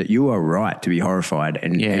use it, you are right to be horrified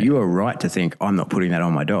and you are right to think, I'm not putting that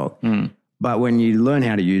on my dog. But when you learn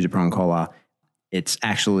how to use a prong collar, it's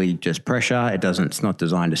actually just pressure. It's not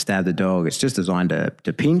designed to stab the dog. It's just designed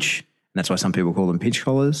to pinch. And that's why some people call them pinch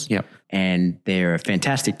collars. Yep. And they're a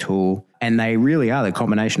fantastic tool. And they really are the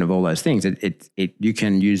combination of all those things. You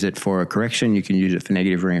can use it for a correction. You can use it for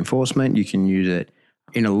negative reinforcement. You can use it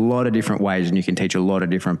in a lot of different ways and you can teach a lot of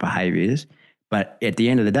different behaviors. But at the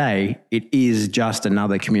end of the day, it is just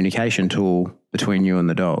another communication tool between you and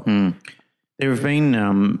the dog. There have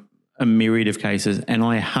been a myriad of cases, and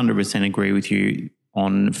I 100% agree with you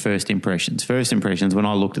on first impressions. First impressions, when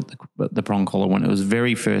I looked at the prong collar when it was the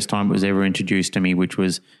very first time it was ever introduced to me, which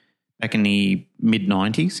was back in the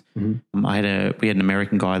mid-90s. We had an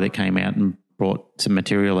American guy that came out and brought some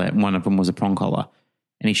material out, and one of them was a prong collar.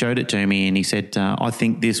 And he showed it to me and he said, I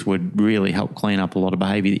think this would really help clean up a lot of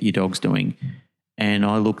behaviour that your dog's doing. And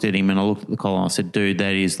I looked at him and I looked at the collar and I said, dude,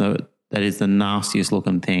 that is the nastiest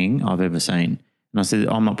looking thing I've ever seen. And I said,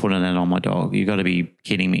 I'm not putting that on my dog. You've got to be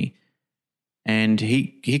kidding me. And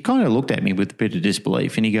he kind of looked at me with a bit of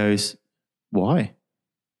disbelief and he goes, why?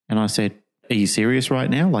 And I said, are you serious right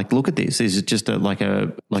now? Like, look at this. Is it just a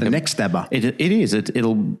neck stabber? It is.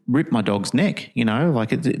 It'll rip my dog's neck,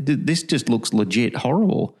 this just looks legit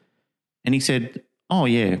horrible. And he said, oh,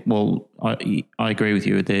 yeah, well, I agree with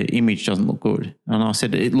you. The image doesn't look good. And I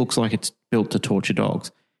said, it looks like it's built to torture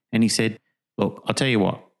dogs. And he said, look, I'll tell you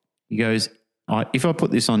what. He goes, if I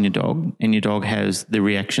put this on your dog and your dog has the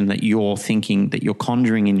reaction that you're thinking, that you're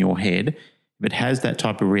conjuring in your head, if it has that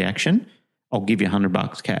type of reaction, I'll give you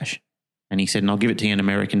 $100 cash. And he said, and I'll give it to you in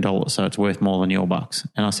American dollars, so it's worth more than your bucks.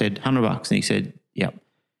 And I said, $100. And he said, yep.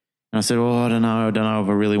 And I said, I don't know if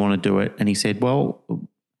I really want to do it. And he said, well,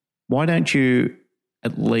 why don't you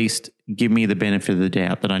at least give me the benefit of the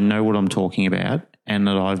doubt that I know what I'm talking about and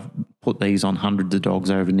that I've put these on hundreds of dogs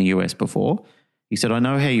over in the US before. He said, I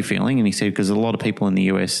know how you're feeling. And he said, because a lot of people in the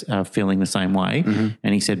US are feeling the same way.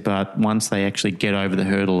 And he said, but once they actually get over the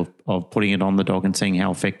hurdle of putting it on the dog and seeing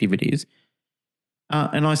how effective it is.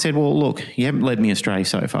 And I said, well, look, you haven't led me astray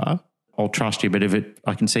so far. I'll trust you. But if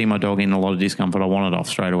I can see my dog in a lot of discomfort, I want it off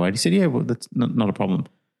straight away. He said, yeah, well, that's not a problem.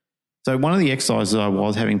 So one of the exercises I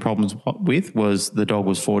was having problems with was the dog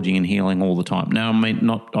was forging and heeling all the time. Now,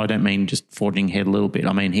 I don't mean just forging head a little bit.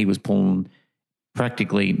 I mean, he was pulling,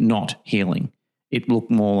 practically not heeling. It looked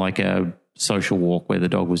more like a social walk where the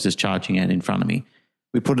dog was just charging out in front of me.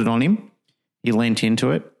 We put it on him. He leant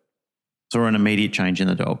into it. Saw an immediate change in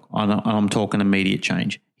the dog. I'm talking immediate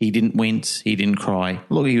change. He didn't wince. He didn't cry.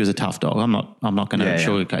 Look, he was a tough dog. I'm not going to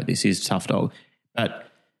sugarcoat this. He's a tough dog. But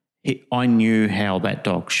I knew how that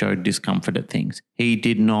dog showed discomfort at things. He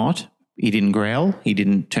didn't growl. He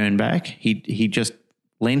didn't turn back. He just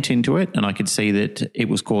leant into it, and I could see that it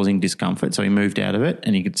was causing discomfort. So he moved out of it,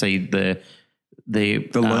 and you could see the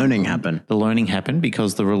learning happened. The learning happened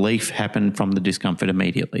because the relief happened from the discomfort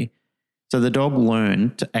immediately. So the dog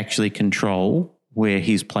learned to actually control where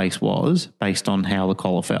his place was based on how the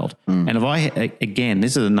collar felt. And again,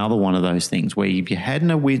 this is another one of those things where if you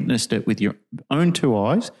hadn't witnessed it with your own two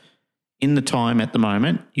eyes in the time at the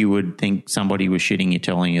moment, you would think somebody was shitting you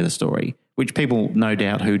telling you the story, which people no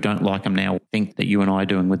doubt who don't like them now think that you and I are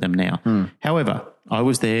doing with them now. However, I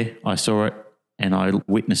was there, I saw it, and I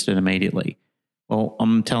witnessed it immediately. Well,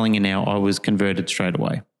 I'm telling you now, I was converted straight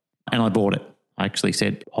away and I bought it. I actually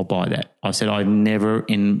said, I'll buy that. I said, I've never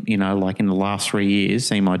in the last 3 years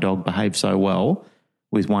seen my dog behave so well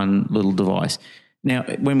with one little device. Now,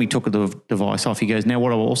 when we took the device off, he goes, now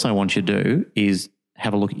what I also want you to do is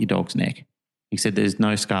have a look at your dog's neck. He said, there's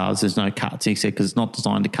no scars, there's no cuts. He said, because it's not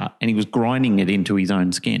designed to cut. And he was grinding it into his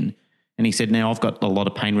own skin. And he said, now I've got a lot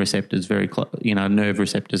of pain receptors, nerve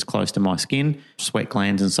receptors close to my skin, sweat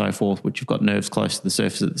glands and so forth, which have got nerves close to the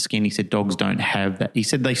surface of the skin. He said, dogs don't have that. He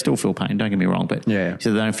said, they still feel pain, don't get me wrong, but he said,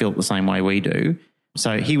 they don't feel it the same way we do.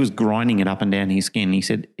 So he was grinding it up and down his skin. He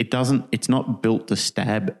said, it's not built to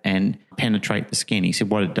stab and penetrate the skin. He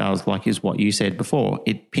said, what it does, is what you said before,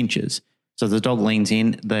 it pinches. So the dog leans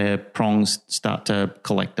in, the prongs start to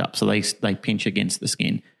collect up. So they pinch against the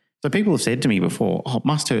skin. So people have said to me before, it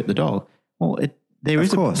must hurt the dog. Well, there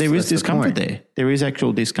is discomfort there. There is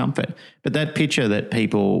actual discomfort. But that picture that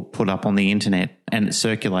people put up on the internet and it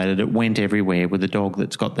circulated, it went everywhere with a dog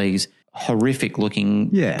that's got these horrific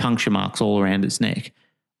looking puncture marks all around its neck.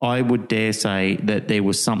 I would dare say that there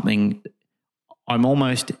was something, I'm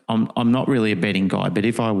not really a betting guy, but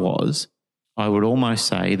if I was, I would almost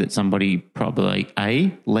say that somebody probably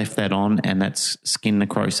left that on and that's skin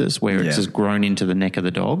necrosis where it's just grown into the neck of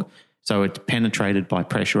the dog. So it's penetrated by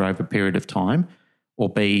pressure over a period of time, or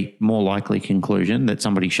B, more likely conclusion that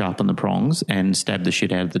somebody sharpened the prongs and stabbed the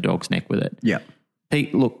shit out of the dog's neck with it. Yeah.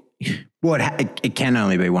 Pete, look. It can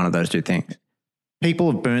only be one of those two things.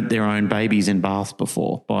 People have burnt their own babies in baths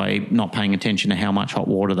before by not paying attention to how much hot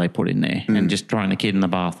water they put in there and just throwing a kid in the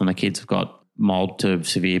bath, and the kids have got mild to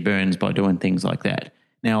severe burns by doing things like that.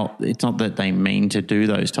 Now, it's not that they mean to do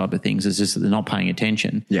those type of things. It's just that they're not paying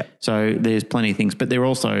attention. Yeah. So there's plenty of things. But there are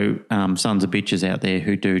also sons of bitches out there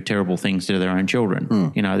who do terrible things to their own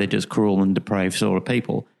children. They're just cruel and depraved sort of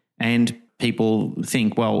people. And people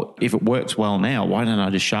think, well, if it works well now, why don't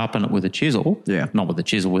I just sharpen it with a chisel? Yeah. Not with a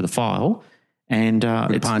chisel, with a file. And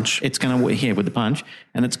punch. It's going to work with the punch,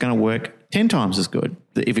 and it's going to work 10 times as good.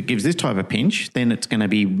 If it gives this type of pinch, then it's going to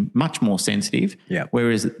be much more sensitive. Yeah.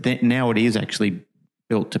 Whereas now it is actually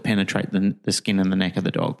built to penetrate the skin and the neck of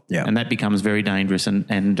the dog. Yeah. And that becomes very dangerous,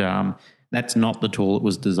 and that's not the tool it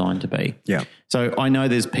was designed to be. Yeah. So I know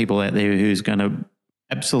there's people out there who's going to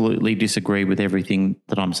absolutely disagree with everything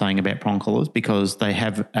that I'm saying about prong collars because they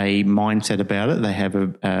have a mindset about it. They have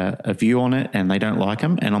a view on it and they don't like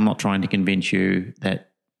them. And I'm not trying to convince you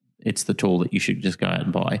that it's the tool that you should just go out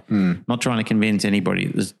and buy. I'm not trying to convince anybody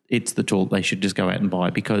that it's the tool they should just go out and buy,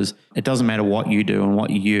 because it doesn't matter what you do and what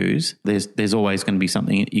you use. There's always going to be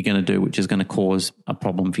something you're going to do which is going to cause a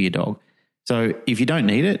problem for your dog. So if you don't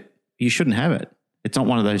need it, you shouldn't have it. It's not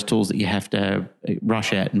one of those tools that you have to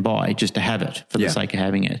rush out and buy just to have it for the sake of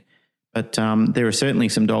having it. But there are certainly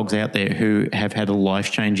some dogs out there who have had a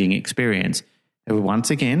life-changing experience who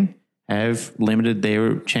once again have limited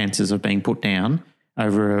their chances of being put down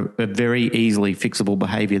over a very easily fixable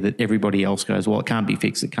behaviour that everybody else goes, well, it can't be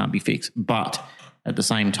fixed. But at the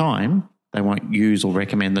same time, they won't use or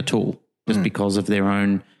recommend the tool just because of their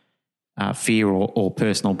own fear or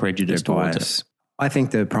personal prejudice towards it. I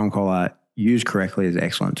think the prong collar, used correctly, is an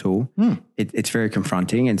excellent tool. It's very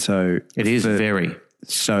confronting, and so it is very.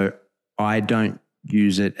 So I don't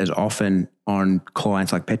use it as often on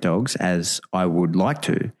clients like pet dogs as I would like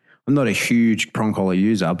to. I'm not a huge prong collar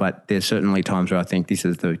user, but there's certainly times where I think this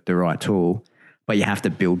is the right tool, but you have to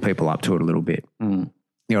build people up to it a little bit. You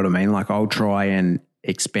know what I mean? Like I'll try and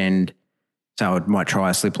expend, so I might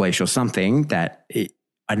try a slip leash or something that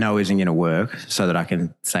I know isn't going to work, so that I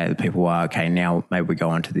can say to people, okay, now maybe we go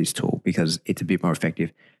on to this tool because it's a bit more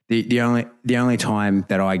effective. The only time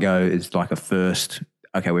that I go is like a first,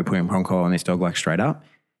 okay, we're putting prong collar on this dog like straight up,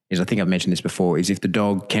 is I think I've mentioned this before, is if the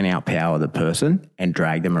dog can outpower the person and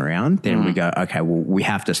drag them around, then we go, okay, well, we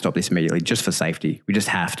have to stop this immediately just for safety. We just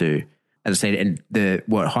have to. as I said, and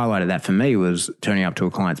what highlighted that for me was turning up to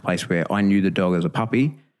a client's place where I knew the dog as a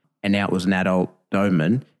puppy, and now it was an adult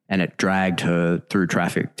Doberman, and it dragged her through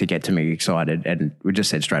traffic to get to me excited. And we just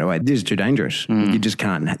said straight away, this is too dangerous. You just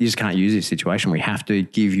can't use this situation. We have to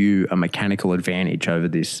give you a mechanical advantage over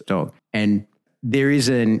this dog. And there is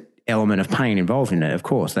an element of pain involved in it, of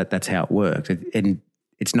course. That's how it works. And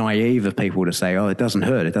it's naive of people to say, oh, it doesn't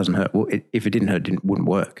hurt. It doesn't hurt. Well, if it didn't hurt, it wouldn't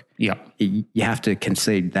work. Yeah. You have to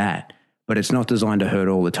concede that. But it's not designed to hurt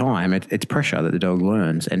all the time. It's pressure that the dog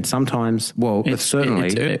learns. And sometimes, it's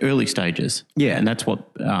early stages. Yeah. And that's what,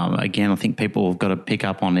 again, I think people have got to pick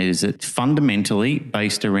up on is it's fundamentally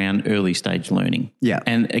based around early stage learning. Yeah.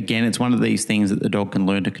 And again, it's one of these things that the dog can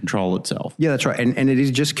learn to control itself. Yeah, that's right. And it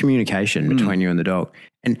is just communication between you and the dog.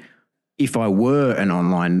 And if I were an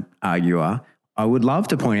online arguer, I would love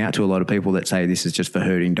to point out to a lot of people that say this is just for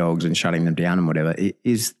herding dogs and shutting them down and whatever,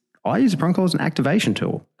 I use a prong collar as an activation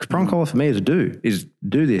tool. Because prong collar for me is do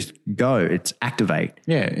this, go, it's activate.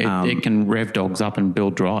 Yeah, it can rev dogs up and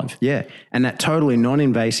build drive. Yeah, and that totally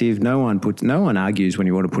non-invasive. No one argues when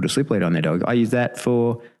you want to put a slip lead on their dog. I use that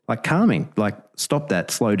for like calming, like stop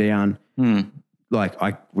that, slow down. Like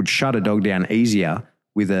I would shut a dog down easier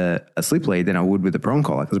with a slip lead than I would with a prong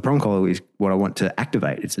collar, because a prong collar is what I want to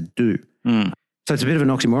activate. It's a do. So it's a bit of an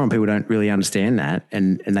oxymoron. People don't really understand that,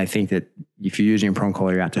 and they think that if you're using a prong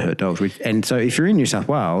collar, you're out to hurt dogs. And so if you're in New South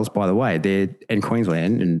Wales, by the way, and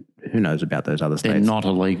Queensland, and who knows about those other states. They're not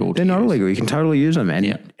illegal. They're not illegal. You can totally use them.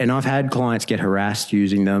 And I've had clients get harassed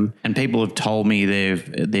using them. And people have told me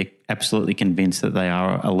they're absolutely convinced that they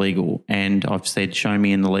are illegal. And I've said, show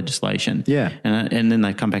me in the legislation. Yeah. And then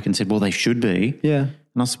they come back and said, well, they should be. Yeah.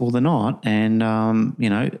 And I said, well, they're not. And,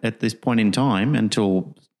 at this point in time,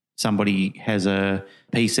 until somebody has a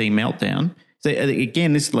PC meltdown. So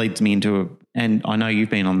again, this leads me into and I know you've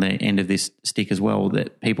been on the end of this stick as well,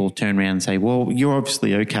 that people turn around and say, well, you're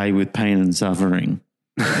obviously okay with pain and suffering.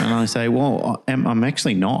 And I say, well, I'm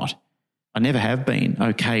actually not. I never have been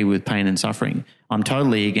okay with pain and suffering. I'm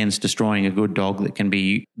totally against destroying a good dog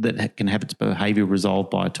that can have its behaviour resolved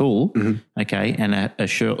by a tool, okay, and a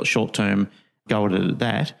short-term go at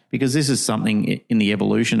that, because this is something in the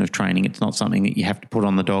evolution of training. It's not something that you have to put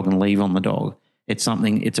on the dog and leave on the dog. It's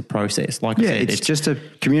a process. Like I said, it's just a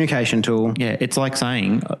communication tool. Yeah, it's like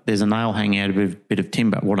saying there's a nail hanging out of a bit of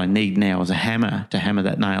timber. What I need now is a hammer to hammer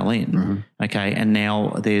that nail in. Okay, and now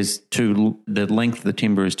the length of the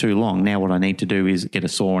timber is too long. Now what I need to do is get a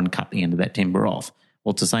saw and cut the end of that timber off.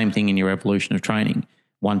 Well, it's the same thing in your evolution of training.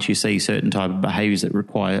 Once you see certain type of behaviours that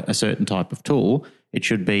require a certain type of tool, it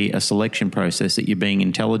should be a selection process that you're being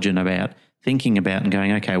intelligent about, thinking about and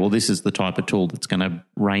going, okay, well, this is the type of tool that's going to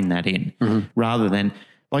rein that in, rather than,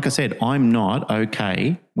 like I said, I'm not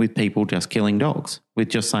okay with people just killing dogs, with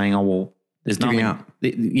just saying, oh, well, there's nothing. Giving up.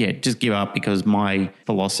 Yeah, just give up because my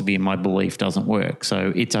philosophy and my belief doesn't work.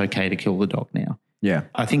 So it's okay to kill the dog now. Yeah.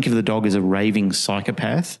 I think if the dog is a raving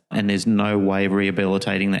psychopath and there's no way of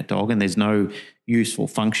rehabilitating that dog and there's no useful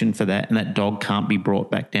function for that and that dog can't be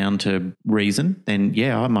brought back down to reason, then,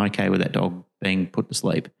 yeah, I'm okay with that dog being put to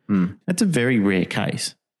sleep. That's a very rare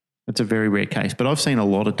case. But I've seen a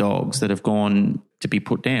lot of dogs that have gone to be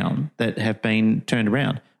put down that have been turned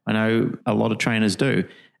around. I know a lot of trainers do.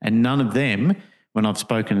 And none of them, when I've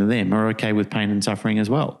spoken to them, are okay with pain and suffering as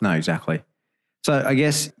well. No, exactly. So I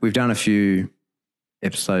guess we've done a few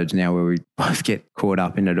episodes now where we both get caught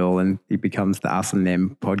up in it all and it becomes the us and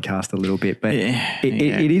them podcast a little bit. But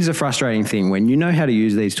it is a frustrating thing when you know how to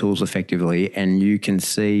use these tools effectively and you can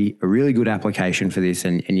see a really good application for this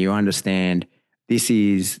and you understand this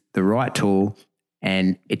is the right tool,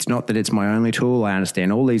 and it's not that it's my only tool. I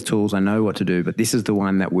understand all these tools. I know what to do, but this is the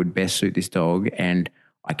one that would best suit this dog, and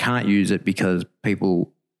I can't use it because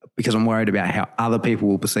I'm worried about how other people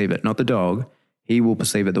will perceive it, not the dog. He will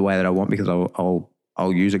perceive it the way that I want because I'll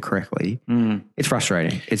use it correctly. It's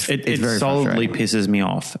frustrating. It's very solidly frustrating. pisses me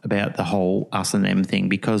off about the whole us and them thing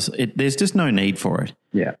because there's just no need for it.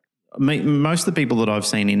 Yeah. Most of the people that I've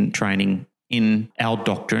seen in training in our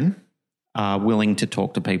doctrine are willing to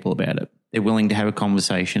talk to people about it. They're willing to have a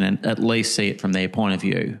conversation and at least see it from their point of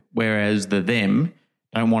view, whereas the them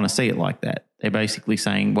don't want to see it like that. They're basically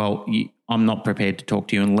saying, well, I'm not prepared to talk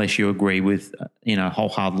to you unless you agree with,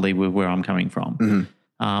 wholeheartedly with where I'm coming from.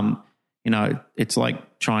 It's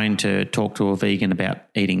like trying to talk to a vegan about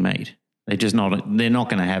eating meat. They're not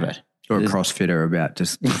going to have it. Or a CrossFitter about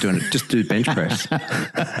just doing it, just do bench press.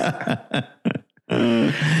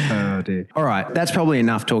 Oh, dear. All right. That's probably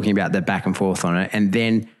enough talking about the back and forth on it. And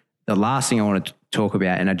then the last thing I want to talk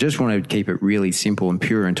about, and I just want to keep it really simple and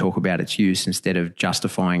pure and talk about its use instead of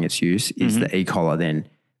justifying its use, is the e-collar then.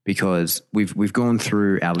 because we've gone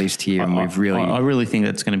through our list here and we've really... I really think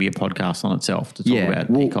that's going to be a podcast on itself to talk about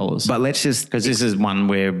e-collars. But let's just... Because this is one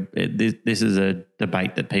where this is a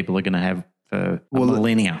debate that people are going to have for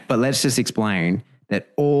millennia. But let's just explain that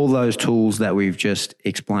all those tools that we've just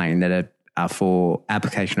explained that are for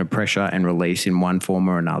application of pressure and release in one form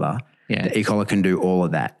or another, the e-collar can do all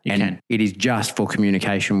of that. It is just for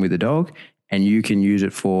communication with the dog, and you can use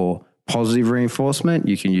it for positive reinforcement,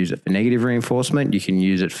 you can use it for negative reinforcement, you can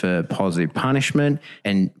use it for positive punishment,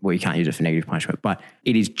 and you can't use it for negative punishment, but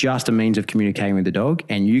it is just a means of communicating with the dog,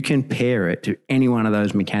 and you can pair it to any one of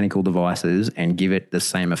those mechanical devices and give it the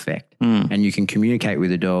same effect. And you can communicate with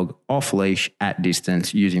the dog off leash at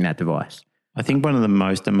distance using that device. I think one of the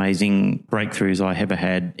most amazing breakthroughs I ever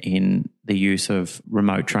had in the use of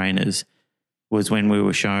remote trainers was when we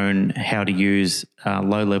were shown how to use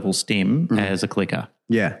low-level stim as a clicker.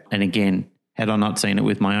 Yeah. And again, had I not seen it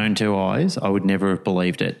with my own two eyes, I would never have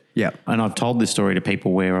believed it. Yeah. And I've told this story to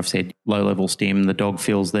people where I've said low-level stim, the dog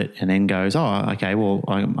feels that and then goes, oh, okay, well,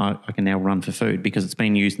 I can now run for food, because it's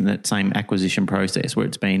been used in that same acquisition process where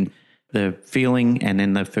it's been the feeling and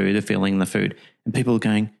then the food, the feeling and the food. And people are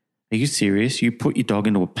going, are you serious? You put your dog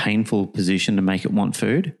into a painful position to make it want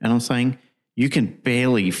food? And I'm saying, you can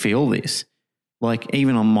barely feel this. Like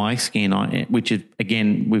even on my skin, which is,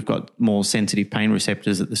 again, we've got more sensitive pain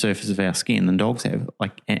receptors at the surface of our skin than dogs have.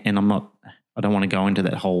 Like, and I don't want to go into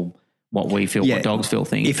that whole what we feel, what dogs feel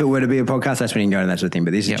thing. If it were to be a podcast, that's when you can go into that sort of thing.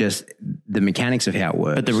 But this is just the mechanics of how it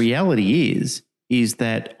works. But the reality is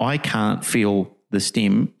that I can't feel the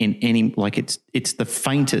stim in any, like it's the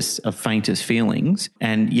faintest of faintest feelings,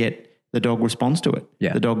 and yet the dog responds to it.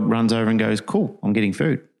 Yeah. The dog runs over and goes, cool, I'm getting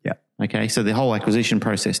food. Yeah. Okay, so the whole acquisition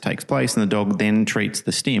process takes place, and the dog then treats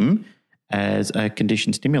the stim as a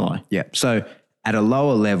conditioned stimuli. Yeah. So at a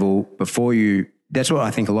lower level, that's what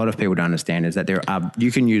I think a lot of people don't understand, is that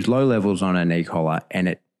you can use low levels on an e-collar and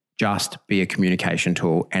it just be a communication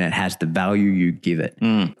tool, and it has the value you give it.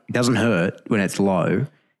 It doesn't hurt when it's low,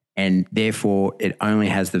 and therefore it only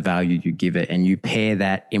has the value you give it, and you pair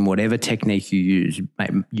that in whatever technique you use.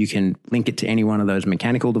 You can link it to any one of those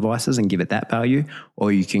mechanical devices and give it that value,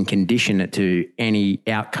 or you can condition it to any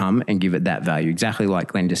outcome and give it that value. Exactly like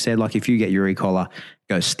Glenn just said, like if you get your e-collar,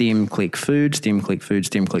 go stim, click food, stim, click food,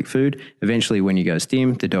 stim, click food. Eventually when you go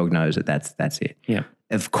stim, the dog knows that that's it. Yeah.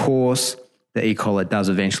 Of course, the e-collar does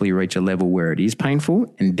eventually reach a level where it is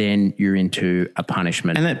painful, and then you're into a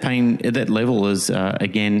punishment. And that pain, that level is,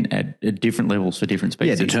 again, at different levels for different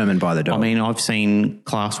species. Yeah, determined by the dog. I mean, I've seen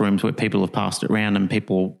classrooms where people have passed it around and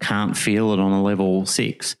people can't feel it on a level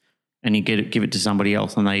 6, and you give it to somebody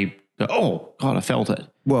else and they go, oh, God, I felt it.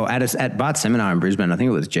 Well, at Bart's seminar in Brisbane, I think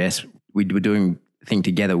it was Jess, we were doing a thing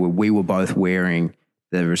together where we were both wearing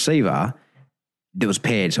the receiver that was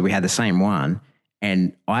paired, so we had the same one,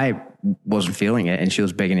 and I wasn't feeling it, and she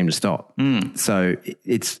was begging him to stop. So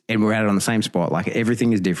and we're at it on the same spot. Like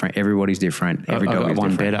everything is different. Everybody's different. Every dog is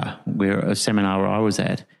one different. better. Where a seminar I was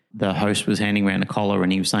at, the host was handing around a collar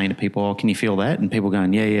and he was saying to people, oh, can you feel that? And people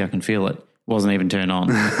going, yeah, I can feel it. Wasn't even turned on.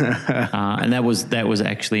 And that was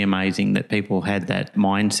actually amazing that people had that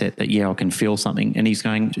mindset that, I can feel something. And he's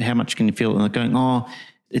going, how much can you feel? And they're going, oh,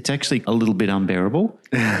 it's actually a little bit unbearable.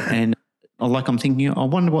 And I'm thinking, I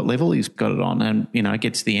wonder what level he's got it on. And, it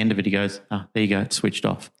gets to the end of it. He goes, there you go, it's switched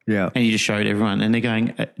off. Yeah. And he just showed everyone. And they're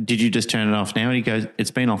going, did you just turn it off now? And he goes, it's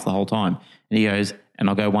been off the whole time. And he goes, and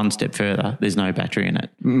I'll go one step further, there's no battery in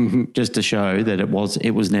it. Just to show that it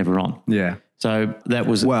was never on. Yeah. So that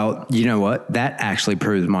was... Well, you know what? That actually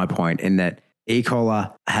proves my point in that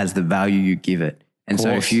e-collar has the value you give it. And so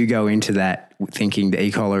if you go into that thinking the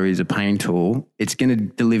e-collar is a pain tool, it's going to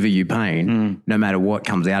deliver you pain no matter what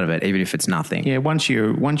comes out of it, even if it's nothing. Yeah, once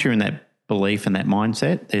you're in that belief and that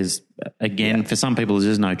mindset, there's, again, for some people,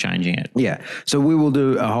 there's no changing it. Yeah. So we will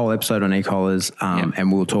do a whole episode on e-collars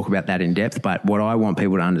and we'll talk about that in depth. But what I want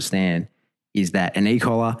people to understand is that an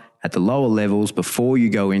e-collar at the lower levels, before you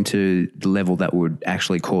go into the level that would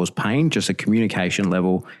actually cause pain, just a communication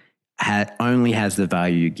level, only has the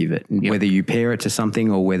value you give it. Yep. Whether you pair it to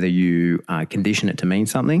something or whether you condition it to mean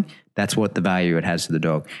something, that's what the value it has to the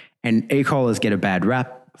dog. And e-collars get a bad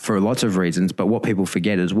rap for lots of reasons, but what people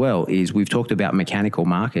forget as well is we've talked about mechanical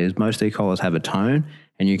markers. Most e-collars have a tone,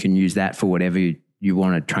 and you can use that for whatever you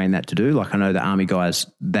want to train that to do. Like I know the Army guys,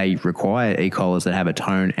 they require e-collars that have a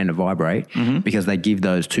tone and a vibrate because they give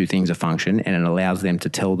those two things a function, and it allows them to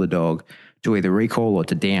tell the dog to either recall or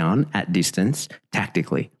to down at distance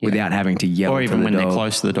tactically without having to yell. Or even when they're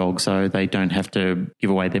close to the dog, so they don't have to give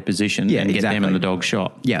away their position and get them and the dog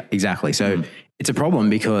shot. Yeah, exactly. So It's a problem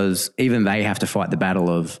because even they have to fight the battle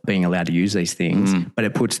of being allowed to use these things, but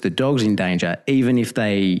it puts the dogs in danger. Even if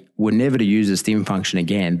they were never to use the stim function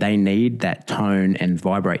again, they need that tone and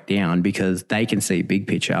vibrate down because they can see big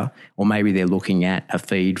picture, or maybe they're looking at a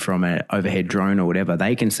feed from an overhead drone or whatever.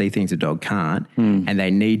 They can see things a dog can't, and they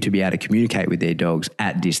need to be able to communicate with their dogs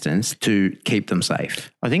at distance to keep them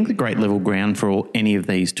safe. I think the great level ground for any of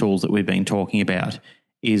these tools that we've been talking about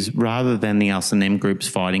is, rather than the us and them groups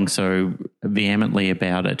fighting so vehemently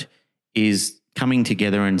about it, is coming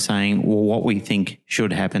together and saying, well, what we think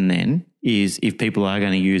should happen then is, if people are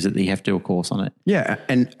going to use it, they have to do a course on it. Yeah,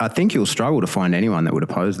 and I think you'll struggle to find anyone that would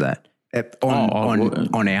oppose that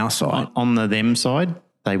on our side. On the them side,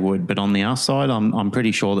 they would, but on the us side, I'm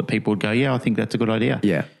pretty sure that people would go, yeah, I think that's a good idea.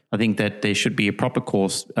 Yeah. I think that there should be a proper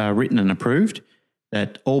course written and approved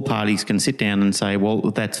that all parties can sit down and say, well,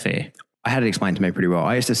 that's fair. I had it explained to me pretty well.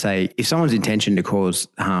 I used to say, if someone's intention to cause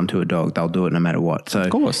harm to a dog, they'll do it no matter what. So,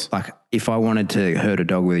 of course, like if I wanted to hurt a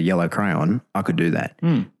dog with a yellow crayon, I could do that.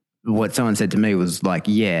 What someone said to me was like,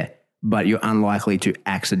 yeah, but you're unlikely to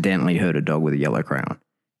accidentally hurt a dog with a yellow crayon.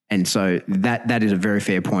 And so that is a very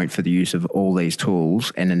fair point for the use of all these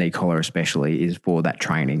tools, and an e-collar especially, is for that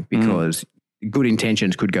training, because good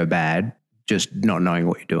intentions could go bad just not knowing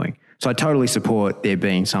what you're doing. So I totally support there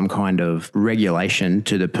being some kind of regulation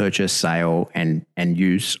to the purchase, sale and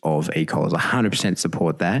use of e-collars. 100%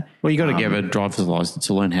 support that. Well, you got to get a driver's license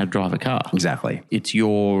to learn how to drive a car. Exactly. It's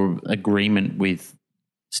your agreement with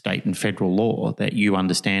state and federal law that you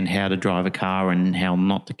understand how to drive a car and how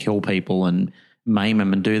not to kill people and maim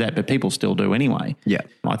them and do that, but people still do anyway. Yeah.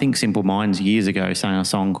 I think Simple Minds years ago sang a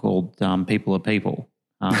song called People Are People.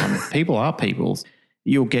 People are peoples.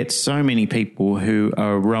 You'll get so many people who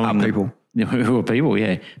are rowing. Who are people,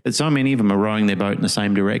 yeah. But so many of them are rowing their boat in the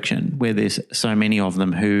same direction, where there's so many of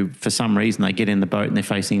them who, for some reason, they get in the boat and they're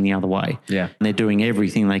facing the other way. Yeah. And they're doing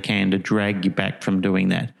everything they can to drag you back from doing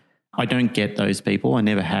that. I don't get those people. I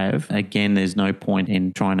never have. Again, there's no point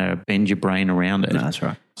in trying to bend your brain around it. No, that's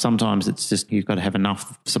right. Sometimes it's just you've got to have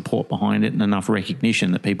enough support behind it and enough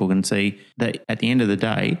recognition that people can see that at the end of the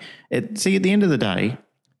day,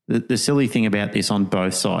 the silly thing about this on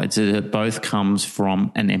both sides is it both comes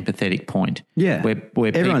from an empathetic point. Yeah.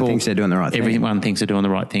 Where everyone thinks they're doing the right thing. Everyone thinks they're doing the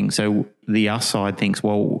right thing. So the us side thinks,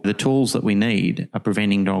 well, the tools that we need are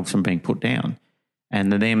preventing dogs from being put down.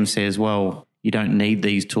 And the them says, well, you don't need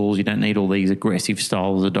these tools. You don't need all these aggressive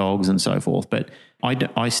styles of dogs and so forth. But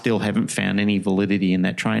I still haven't found any validity in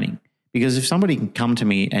that training. Because if somebody can come to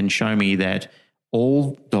me and show me that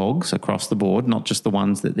all dogs across the board, not just the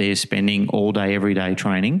ones that they're spending all day, every day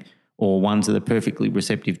training, or ones that are perfectly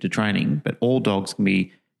receptive to training, but all dogs can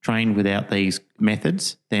be trained without these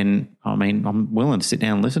methods, then, I mean, I'm willing to sit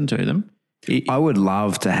down and listen to them. I would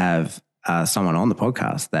love to have someone on the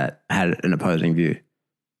podcast that had an opposing view.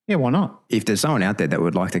 Yeah, why not? If there's someone out there that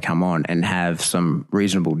would like to come on and have some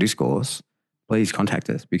reasonable discourse, please contact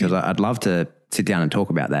us, because I'd love to sit down and talk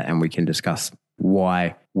about that, and we can discuss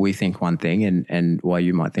why we think one thing and why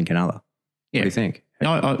you might think another. Yeah. What do you think?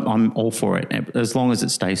 I'm all for it, as long as it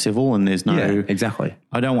stays civil and there's no... Yeah, exactly.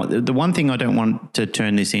 I don't want... The one thing I don't want to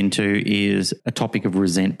turn this into is a topic of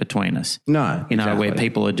resent between us. No, You know, exactly. where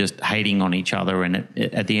people are just hating on each other, and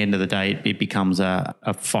at the end of the day, it becomes a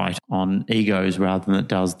fight on egos rather than it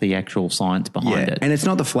does the actual science behind it. And it's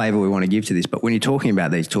not the flavour we want to give to this, but when you're talking about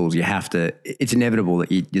these tools, you have to... It's inevitable that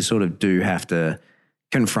you sort of do have to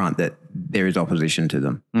confront that there is opposition to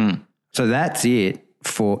them. So that's it.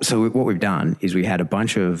 So what we've done is we had a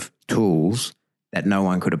bunch of tools that no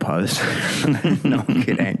one could oppose. No one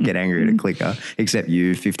could get angry at a clicker, except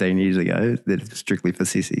you 15 years ago, that are strictly for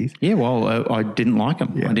sissies. Yeah, well, I didn't like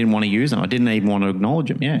them. Yeah. I didn't want to use them. I didn't even want to acknowledge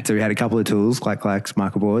them, yeah. So we had a couple of tools, clacks,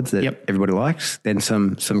 marker boards that everybody likes, then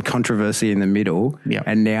some controversy in the middle,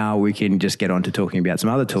 and now we can just get on to talking about some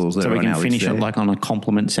other tools that so are we on can our finish list it there. like on a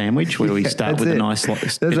compliment sandwich where we start with a nice...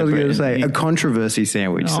 That's what I was going to say, a controversy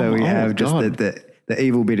sandwich. So we have just the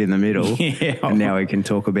evil bit in the middle, and now we can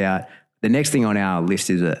talk about... The next thing on our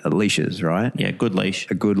list is leashes, right? Yeah, good leash.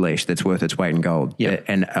 A good leash that's worth its weight in gold,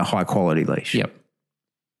 and a high-quality leash. Yep.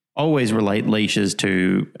 I always relate leashes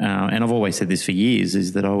to, and I've always said this for years,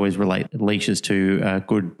 is that I always relate leashes to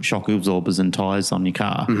good shock absorbers and tyres on your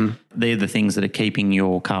car. They're the things that are keeping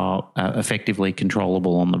your car effectively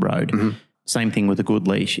controllable on the road. Same thing with a good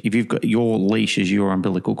leash. If you've got your leash is your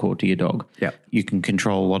umbilical cord to your dog, you can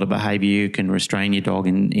control a lot of behaviour. You can restrain your dog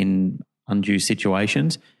in undue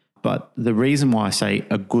situations. But the reason why I say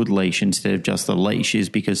a good leash instead of just a leash is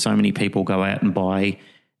because so many people go out and buy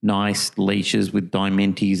nice leashes with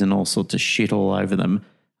dimenties and all sorts of shit all over them,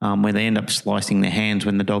 where they end up slicing their hands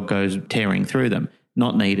when the dog goes tearing through them.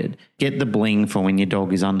 Not needed. Get the bling for when your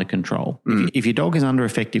dog is under control. If your dog is under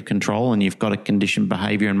effective control and you've got a conditioned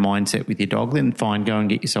behaviour and mindset with your dog, then fine, go and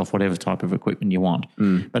get yourself whatever type of equipment you want.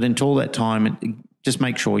 But until that time, just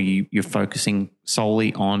make sure you're focusing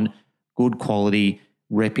solely on good quality,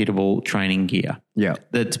 reputable training gear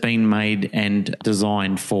that's been made and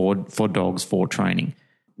designed for dogs for training.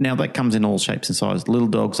 Now, that comes in all shapes and sizes. Little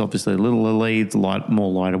dogs, obviously, littler leads,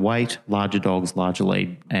 more lighter weight. Larger dogs, larger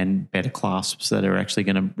lead, and better clasps that are actually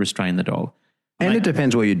going to restrain the dog. And it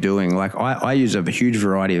depends what you're doing. Like I use a huge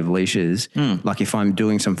variety of leashes. Like if I'm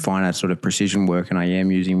doing some finer sort of precision work and I am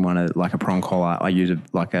using like a prong collar, I use a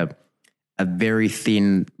very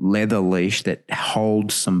thin leather leash that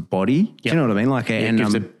holds some body. Do you know what I mean? Like,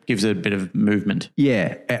 Gives it a bit of movement.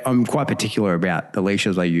 Yeah, I'm quite particular about the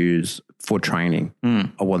leashes I use for training.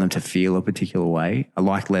 I want them to feel a particular way. I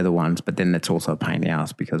like leather ones, but then that's also a pain in the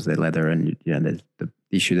ass because they're leather and there's the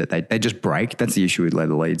issue that they just break. That's the issue with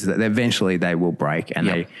leather leads. That eventually they will break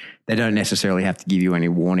and they don't necessarily have to give you any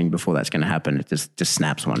warning before that's going to happen. It just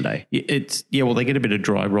snaps one day. Well, they get a bit of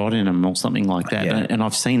dry rot in them or something like that. Yeah. And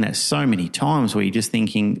I've seen that so many times where you're just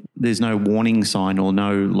thinking there's no warning sign or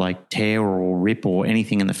no like tear or rip or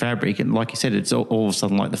anything in the fabric. And like you said, it's all of a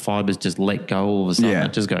sudden like the fibers just let go all of a sudden.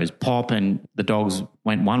 It just goes pop and the dogs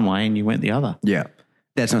went one way and you went the other. Yeah.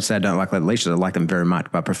 That's not to say I don't like leather leashes. I like them very much,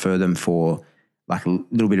 but I prefer them for like a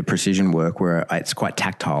little bit of precision work where it's quite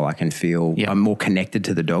tactile. I can feel I'm more connected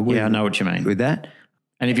to the dog. I know what you mean. With that.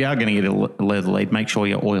 And if you are going to get a leather lead, make sure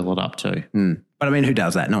you oil it up too. But I mean, who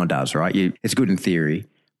does that? No one does, right? It's good in theory,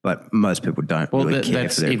 but most people don't really care.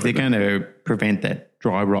 If they're going to prevent that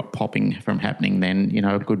dry rot popping from happening, then,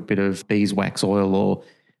 a good bit of beeswax oil or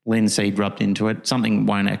linseed rubbed into it, something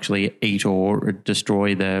won't actually eat or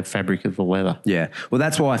destroy the fabric of the leather. Yeah. Well,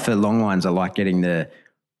 that's why for long lines, I like getting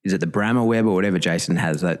is it the Brahma web or whatever Jason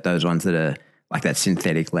has, those ones that are like that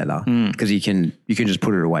synthetic leather, because you can just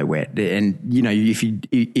put it away wet. And, if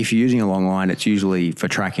you're using a long line, it's usually for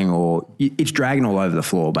tracking or it's dragging all over the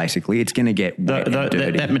floor, basically. It's going to get wet and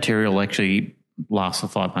dirty. That material actually lasts for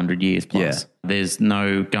 500 years plus. Yeah. There's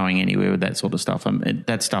no going anywhere with that sort of stuff.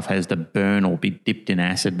 That stuff has to burn or be dipped in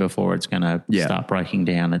acid before it's going to start breaking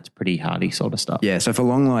down. It's pretty hardy sort of stuff. Yeah, so for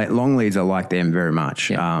long leads, I like them very much.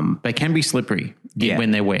 Yeah. They can be slippery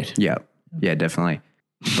when they're wet. Yeah, definitely.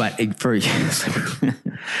 But for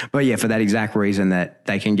that exact reason that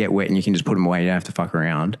they can get wet and you can just put them away, you don't have to fuck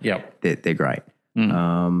around. Yep. They're great.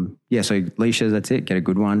 So leashes, that's it. Get a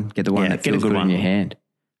good one. Get the one that feels good in your hand.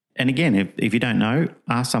 And again, if you don't know,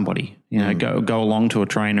 ask somebody. Go along to a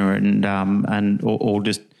trainer or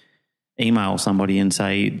just email somebody and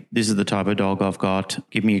say, this is the type of dog I've got.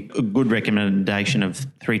 Give me a good recommendation of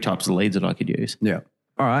 3 types of leads that I could use. Yeah.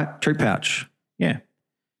 All right. Treat pouch. Yeah.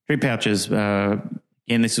 Treat pouches, again,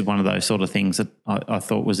 this is one of those sort of things that I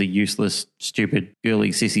thought was a useless, stupid, girly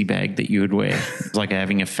sissy bag that you would wear. It's like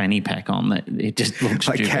having a fanny pack on. That it just looks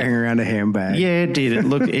like stupid. Carrying around a handbag. Yeah, it did.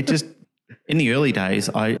 It just... In the early days,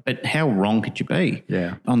 but how wrong could you be?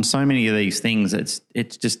 Yeah. On so many of these things, it's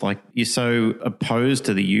just like you're so opposed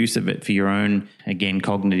to the use of it for your own, again,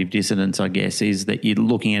 cognitive dissonance, I guess, is that you're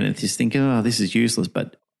looking at it and just thinking, oh, this is useless.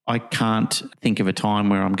 But I can't think of a time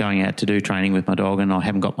where I'm going out to do training with my dog and I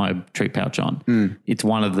haven't got my treat pouch on. It's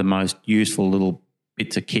one of the most useful little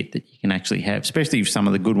bits of kit that you can actually have, especially some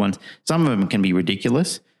of the good ones. Some of them can be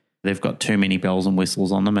ridiculous. They've got too many bells and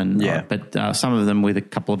whistles on them, but some of them with a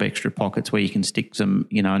couple of extra pockets where you can stick some,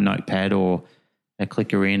 a notepad or a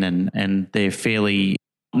clicker in, and they're fairly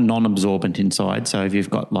non-absorbent inside. So if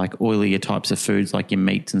you've got like oilier types of foods like your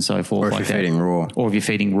meats and so forth, or if you're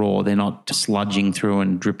feeding raw, they're not sludging through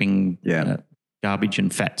and dripping garbage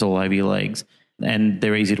and fats all over your legs. And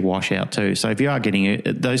they're easy to wash out too. So if you are getting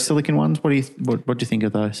those silicone ones, what do you think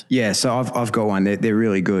of those? Yeah, so I've got one. They're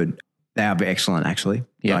really good. They are excellent, actually.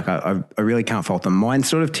 Yeah. Like I really can't fault them. Mine's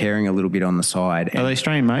sort of tearing a little bit on the side. Are they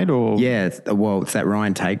Australian made or? Yeah, it's that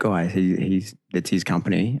Ryan Tate guy. That's his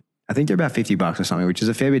company. I think they're about $50 or something, which is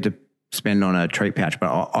a fair bit to spend on a treat pouch.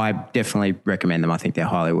 But I definitely recommend them. I think they're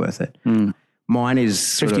highly worth it. Mine is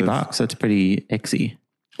 $50. That's pretty exy.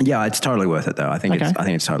 Yeah, it's totally worth it though. I think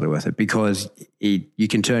it's totally worth it because you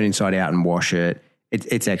can turn inside out and wash it.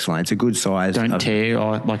 It's excellent. It's a good size. Don't tear.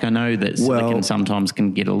 I know that silicone sometimes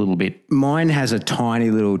can get a little bit. Mine has a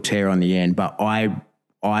tiny little tear on the end, but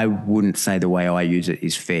I wouldn't say the way I use it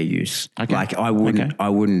is fair use. Okay. Like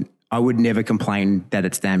I would never complain that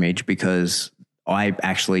it's damaged because I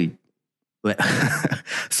actually.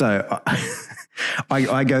 So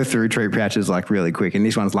I go through treat pouches like really quick, and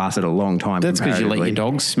this one's lasted a long time. That's because you let your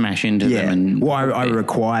dog smash into them. I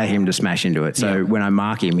require him to smash into it. So when I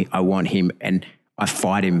mark him, I want him and. I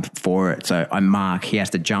fight him for it. So I mark, he has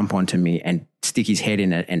to jump onto me and stick his head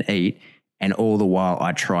in it and eat. And all the while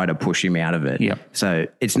I try to push him out of it. Yep. So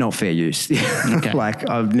it's not fair use. Okay. Like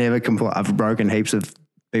I've broken heaps of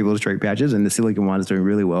people's treat pouches and the silicone one is doing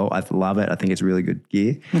really well. I love it. I think it's really good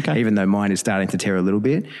gear. Okay. Even though mine is starting to tear a little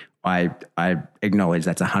bit, I acknowledge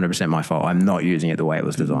that's 100% my fault. I'm not using it the way it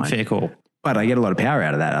was designed. Fair call. But I get a lot of power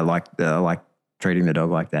out of that. I like treating the dog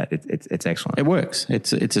like that. It's excellent. It works.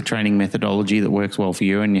 It's a training methodology that works well for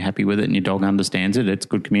you and you're happy with it and your dog understands it. It's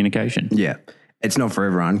good communication. Yeah. It's not for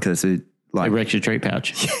everyone because it wrecks your treat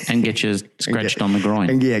pouch and gets you scratched on the groin.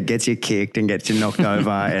 And gets you kicked and gets you knocked over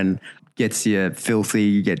and gets you filthy,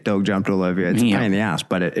 you get dog jumped all over you. It's a pain in the ass,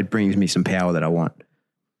 but it brings me some power that I want.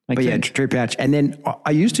 But yeah, treat pouch. And then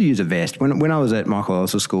I used to use a vest. When I was at Michael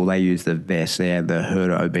Ellis' school, they used the vest. They had the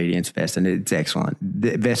Herder Obedience vest, and it's excellent.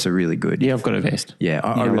 The vests are really good. Yeah, I've got a vest. Yeah,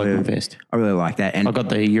 I like really my vest. I really like that. And I got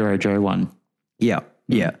the Euro Joe one. Yeah.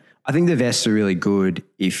 I think the vests are really good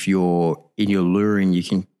if you're in your luring. You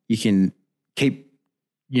can keep,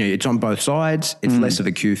 it's on both sides. It's less of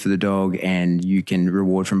a cue for the dog and you can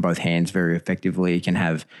reward from both hands very effectively. You can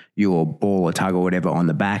have your ball or tug or whatever on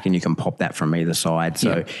the back and you can pop that from either side.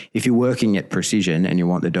 So if you're working at precision and you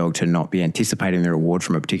want the dog to not be anticipating the reward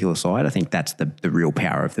from a particular side, I think that's the real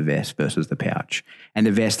power of the vest versus the pouch. And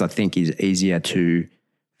the vest, I think, is easier to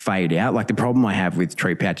fade out. Like the problem I have with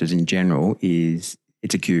treat pouches in general is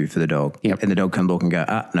it's a cue for the dog. Yep. And the dog can look and go,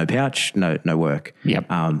 no pouch, no work. Yep.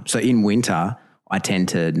 So in winter, I tend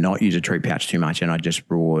to not use a treat pouch too much and I just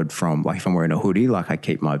reward from, like if I'm wearing a hoodie, like I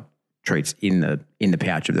keep my treats in the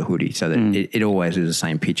pouch of the hoodie so that it always is the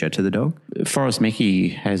same picture to the dog. Forrest Mickey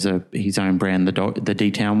has his own brand, the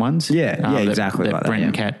D-Town ones. Yeah, exactly that like that. Brent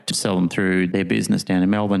and Cat sell them through their business down in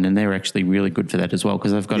Melbourne and they're actually really good for that as well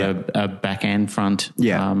because they've got a back and front.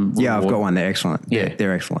 I've got one. They're excellent. Yeah.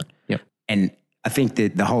 They're excellent. Yep. And I think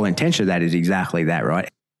that the whole intention of that is exactly that, right?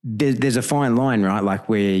 There's a fine line, right? Like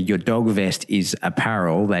where your dog vest is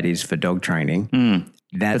apparel that is for dog training.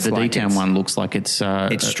 That's but the like D-Town one looks like it's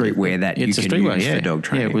streetwear that you can use for dog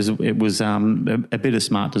training. Yeah, it was a bit of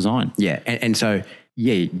smart design. Yeah, and so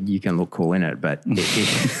you can look cool in it, but look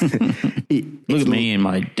at me in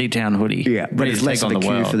my D-Town hoodie. Yeah, but it's less of a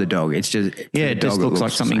cue for the dog. It's just it just looks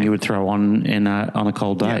like something you would throw on on a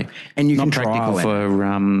cold day, and you not can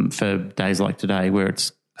practical for days like today where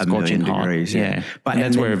it's scorching hot. Degrees, but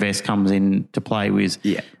that's where a vest comes in to play with.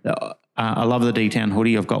 Yeah. I love the D-Town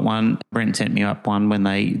hoodie. I've got one. Brent sent me up one when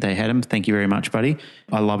they had them. Thank you very much, buddy.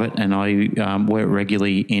 I love it, and I wear it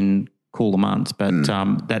regularly in cooler months. But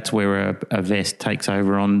that's where a vest takes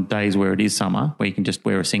over on days where it is summer, where you can just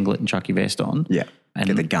wear a singlet and chuck your vest on. Yeah, and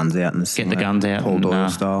get the guns out and get the guns out. Paul Doyle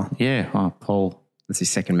style. Yeah, Paul. That's his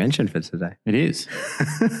second mention for today. It is.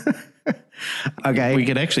 Okay. We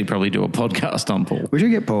could actually probably do a podcast on Paul. We should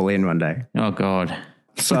get Paul in one day. Oh, God.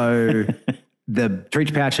 So the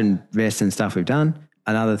treat pouch and vest and stuff we've done.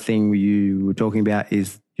 Another thing you were talking about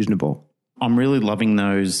is using a ball. I'm really loving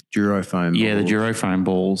those. Durofoam balls. Yeah, the Durofoam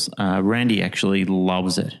balls. Randy actually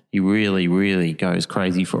loves it. He really, really goes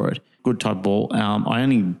crazy for it. Good type ball. I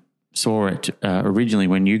only saw it originally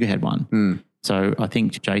when Yuga had one. So I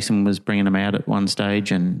think Jason was bringing them out at one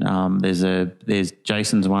stage, and there's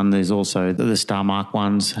Jason's one. There's also the Star Mark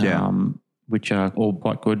ones, which are all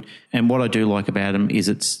quite good. And what I do like about them is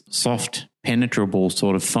it's soft, penetrable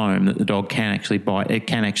sort of foam that the dog can actually bite. It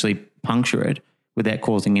can actually puncture it without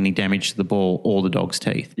causing any damage to the ball or the dog's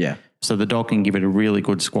teeth. Yeah. So the dog can give it a really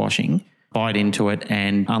good squashing, bite into it,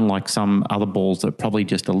 and unlike some other balls that are probably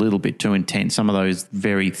just a little bit too intense, some of those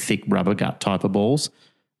very thick rubber gut type of balls.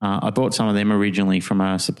 I bought some of them originally from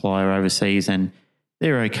a supplier overseas and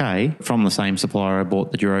they're okay. From the same supplier, I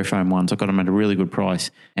bought the Durofoam ones. I got them at a really good price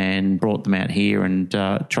and brought them out here and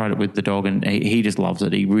tried it with the dog and he just loves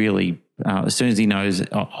it. He really, as soon as he knows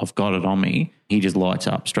I've got it on me, he just lights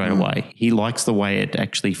up straight away. He likes the way it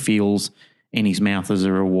actually feels in his mouth as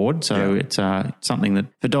a reward. So it's something that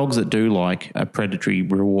for dogs that do like a predatory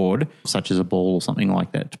reward, such as a ball or something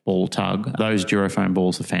like that, ball tug, those Durofoam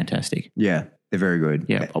balls are fantastic. Yeah. They're very good.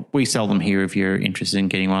 Yeah, we sell them here if you're interested in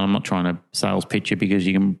getting one. I'm not trying to sales pitch you because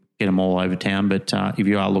you can get them all over town, but if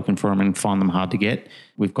you are looking for them and find them hard to get,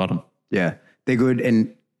 we've got them. Yeah, they're good,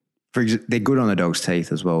 and they're good on the dog's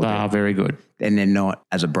teeth as well. They are very good. And they're not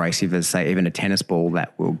as abrasive as, say, even a tennis ball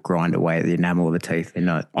that will grind away at the enamel of the teeth. They're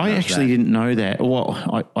not. I actually didn't know that.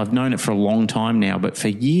 Well, I've known it for a long time now, but for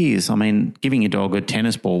years, I mean, giving a dog a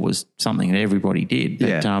tennis ball was something that everybody did.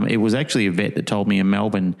 But it was actually a vet that told me in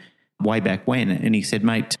Melbourne way back when, and he said,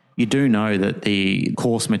 mate, you do know that the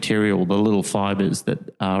coarse material, the little fibres that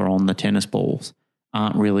are on the tennis balls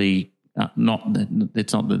aren't really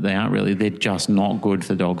it's not that they aren't really, they're just not good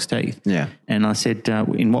for dogs' teeth. Yeah. And I said,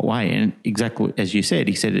 in what way? And exactly as you said,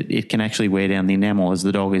 he said it can actually wear down the enamel as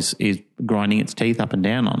the dog is grinding its teeth up and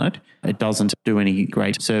down on it. It doesn't do any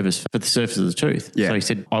great service for the surface of the tooth. Yeah. So he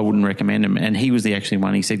said, I wouldn't recommend them. And he was the actually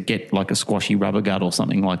one, he said, get like a squashy rubber gut or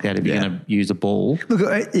something like that if you're going to use a ball. Look,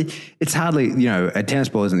 it's hardly, a tennis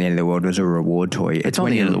ball isn't the end of the world. It's a reward toy. It's not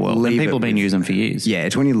the end of the world. And people have been using them for years. Yeah,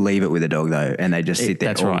 it's when you leave it with a dog, though, and they just sit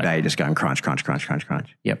there all right. day just going crunch, crunch, crunch, crunch,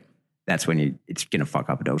 crunch. Yep. That's when it's going to fuck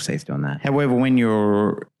up a dog's teeth doing that. However, when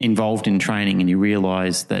you're involved in training and you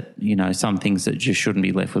realise that, some things that just shouldn't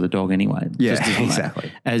be left with a dog anyway. Yeah, just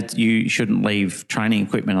exactly. As you shouldn't leave training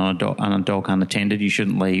equipment on a dog unattended. You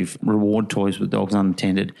shouldn't leave reward toys with dogs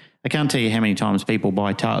unattended. I can't tell you how many times people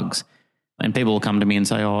buy tugs and people will come to me and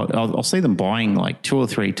say, I'll see them buying like 2 or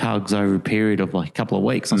 3 tugs over a period of like a couple of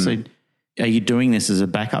weeks. I said, are you doing this as a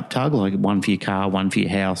backup tug, like one for your car, one for your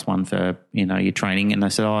house, one for, your training? And they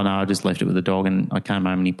said, oh, no, I just left it with the dog and I came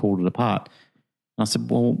home and he pulled it apart. And I said,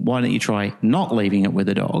 well, why don't you try not leaving it with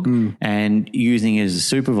the dog and using it as a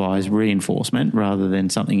supervised reinforcement rather than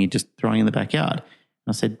something you're just throwing in the backyard? And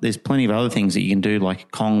I said, there's plenty of other things that you can do, like a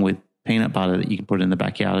Kong with peanut butter that you can put in the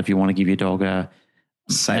backyard if you want to give your dog an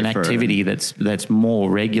activity that's more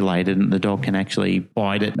regulated and the dog can actually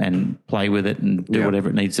bite it and play with it and do whatever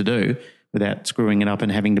it needs to do without screwing it up and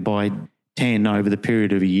having to buy 10 over the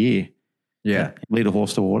period of a year. Yeah. Lead a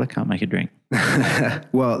horse to water, can't make a drink.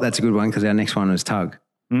 Well, that's a good one because our next one was tug.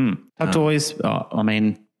 Tug toys,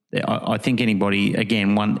 I think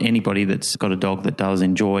anybody that's got a dog that does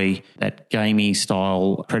enjoy that gamey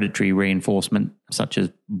style predatory reinforcement, such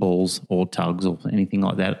as balls or tugs or anything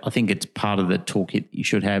like that, I think it's part of the toolkit you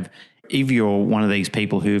should have. If you're one of these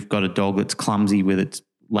people who've got a dog that's clumsy with its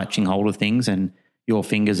latching hold of things and your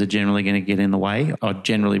fingers are generally going to get in the way, I'd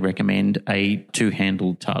generally recommend a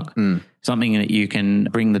 2-handled tug. Something that you can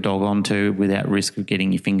bring the dog onto without risk of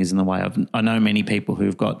getting your fingers in the way. I know many people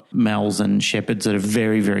who've got Mals and Shepherds that are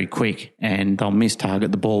very, very quick and they'll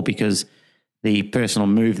miss-target the ball because the person will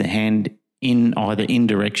move the hand either in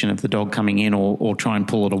direction of the dog coming in or try and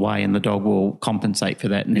pull it away and the dog will compensate for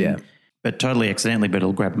that. But totally accidentally, but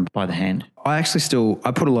it'll grab them by the hand. I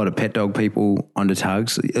put a lot of pet dog people onto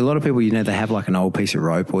tugs. A lot of people, they have like an old piece of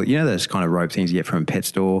rope or, those kind of rope things you get from a pet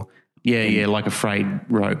store. Yeah, like a frayed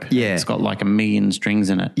rope. Yeah. It's got like 1 million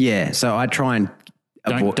strings in it. Yeah, so I try and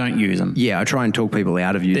don't use them. Yeah, I try and talk people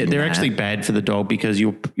out of using them. They're actually bad for the dog because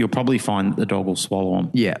you'll probably find that the dog will swallow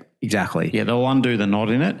them. Yeah, exactly. Yeah, they'll undo the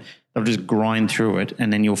knot in it. They'll just grind through it,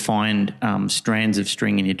 and then you'll find strands of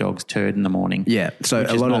string in your dog's turd in the morning. Yeah, so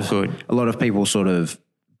a lot of people sort of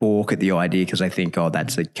balk at the idea because they think,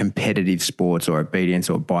 that's a competitive sports or obedience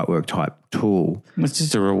or bite work type tool. It's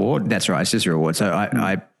just a reward. That's right. It's just a reward. So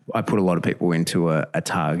I put a lot of people into a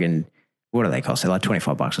tug, and what do they cost? They're like $25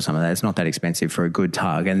 or something like that. It's not that expensive for a good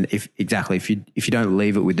tug. And if you don't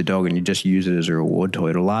leave it with the dog and you just use it as a reward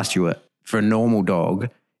toy, it'll last you for a normal dog.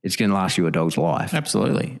 It's going to last you a dog's life.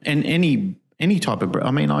 Absolutely. And any type of, I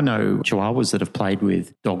know Chihuahuas that have played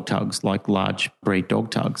with dog tugs, like large breed dog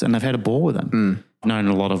tugs, and they've had a ball with them. Known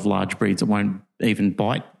a lot of large breeds that won't even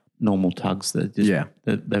bite normal tugs.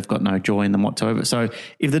 They've got no joy in them whatsoever. So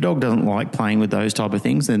if the dog doesn't like playing with those type of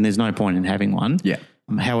things, then there's no point in having one. Yeah.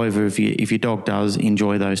 However, if your dog does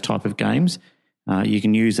enjoy those type of games, you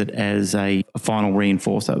can use it as a final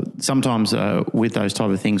reinforcer. Sometimes with those type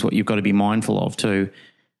of things, what you've got to be mindful of too,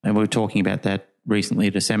 and we were talking about that recently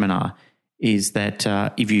at a seminar, is that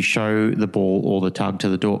if you show the ball or the tug to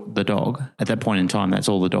the dog, at that point in time, that's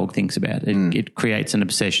all the dog thinks about. It creates an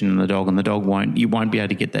obsession in the dog, and you won't be able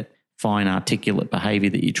to get that fine articulate behaviour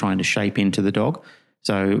that you're trying to shape into the dog.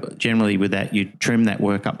 So generally with that, you trim that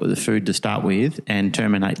work up with the food to start with and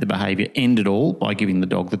terminate the behaviour, end it all by giving the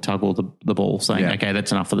dog the tug or the ball, saying, okay,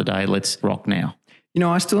 that's enough for the day, let's rock now.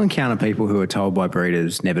 I still encounter people who are told by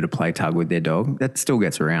breeders never to play tug with their dog. That still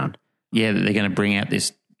gets around. Yeah, they're going to bring out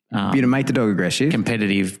this to make the dog aggressive.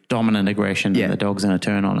 Competitive, dominant aggression, and the dog's going to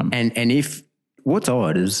turn on them. And what's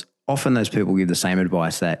odd is often those people give the same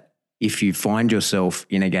advice that if you find yourself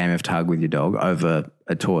in a game of tug with your dog over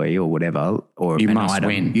a toy or whatever, or you an must item,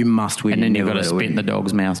 win. You must win. And then you've got to spit in the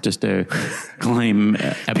dog's mouth just to claim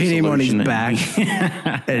absolution. Pin him on his back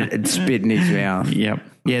and spit in his mouth. Yep.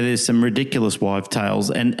 Yeah, there's some ridiculous wives' tales.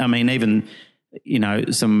 And, even,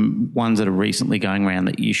 some ones that are recently going around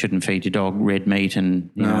that you shouldn't feed your dog red meat and,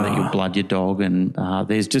 that you'll blood your dog. And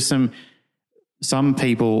there's just some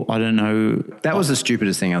people, I don't know. That was the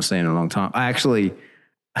stupidest thing I've seen in a long time. I actually...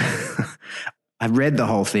 I read the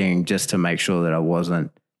whole thing just to make sure that I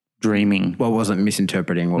wasn't dreaming. Wasn't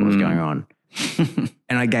misinterpreting what was going on.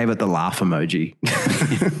 And I gave it the laugh emoji.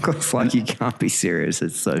 It's like, you can't be serious.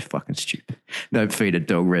 It's so fucking stupid. Don't feed a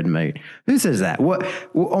dog red meat. Who says that?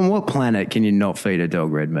 On what planet can you not feed a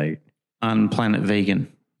dog red meat? On planet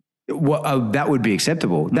vegan. That would be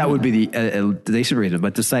acceptable. That would be the decent reason.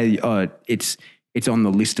 But to say, it's on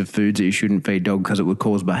the list of foods that you shouldn't feed dog because it would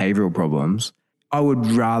cause behavioural problems, I would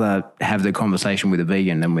rather have the conversation with a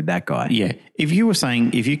vegan than with that guy. Yeah. If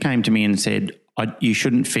you came to me and said, you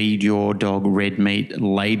shouldn't feed your dog red meat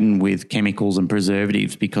laden with chemicals and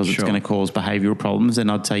preservatives because it's going to cause behavioural problems, then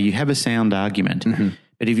I'd say you have a sound argument. Mm-hmm.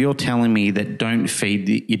 But if you're telling me that don't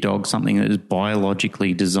feed your dog something that is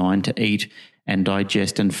biologically designed to eat and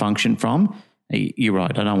digest and function from, you're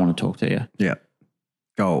right. I don't want to talk to you. Yeah.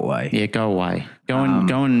 Go away. Yeah, go away. Go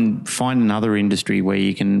and find another industry where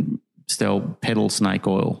you can still peddle snake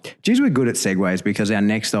oil. Geez, we're good at segues because our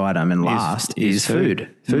next item and last is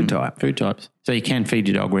food. Food type. Food types. So you can feed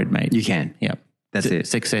your dog red meat. You can. Yep. That's it.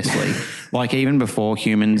 Successfully. Like even before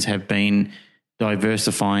humans have been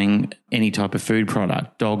diversifying any type of food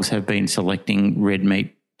product, dogs have been selecting red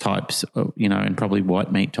meat types, and probably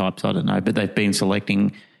white meat types, I don't know, but they've been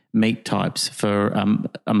selecting meat types for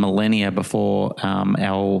a millennia before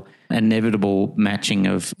our inevitable matching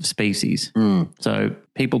of species. So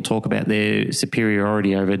people talk about their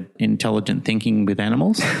superiority over intelligent thinking with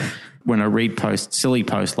animals. When I read silly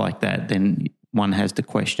posts like that, then one has to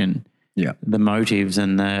question the motives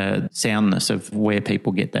and the soundness of where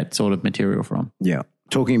people get that sort of material from. Yeah.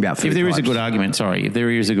 Talking about food if there types. is a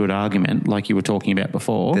good argument, like you were talking about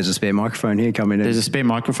before. There's a spare microphone here. Come in. There's a spare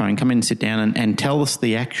microphone. Come in and sit down and tell us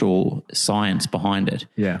the actual science behind it.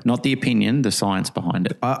 Yeah. Not the opinion, the science behind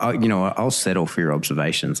it. I'll settle for your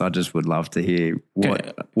observations. I just would love to hear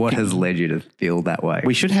what has led you to feel that way.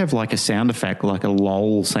 We should have like a sound effect, like a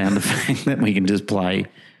lol sound effect that we can just play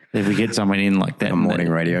if we get someone in like that. A morning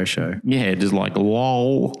radio show. Yeah, just like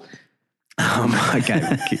lol.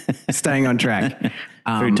 Okay, staying on track.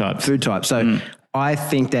 Food types. So I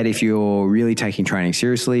think that if you're really taking training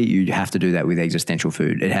seriously, you have to do that with existential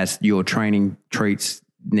food. Your training treats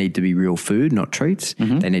need to be real food, not treats.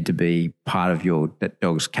 Mm-hmm. They need to be part of that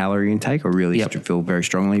dog's calorie intake, or really feel very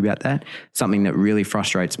strongly about that. Something that really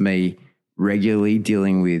frustrates me regularly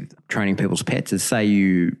dealing with training people's pets is,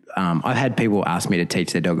 say I've had people ask me to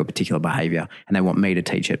teach their dog a particular behavior and they want me to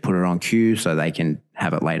teach it, put it on cue so they can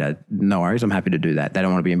have it later. No worries, I'm happy to do that. They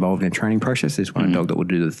don't want to be involved in a training process. They just want a dog that will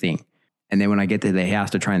do the thing. And then when I get to their house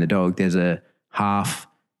to train the dog, there's a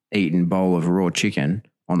half-eaten bowl of raw chicken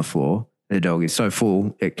on the floor. The dog is so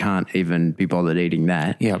full, it can't even be bothered eating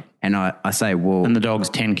that. Yep. And I say, well... And the dog's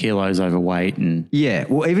 10 kilos overweight. Yeah.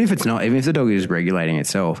 Well, even if the dog is regulating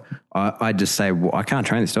itself, I just say, well, I can't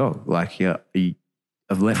train this dog. Like,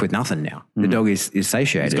 I've left with nothing now. The dog is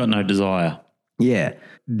satiated. It's got no desire. Yeah.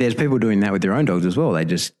 There's people doing that with their own dogs as well. They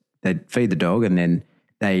feed the dog and then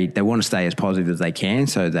they want to stay as positive as they can.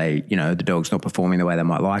 So the dog's not performing the way they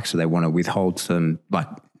might like. So they want to withhold some,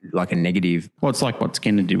 like a negative. Well, it's like what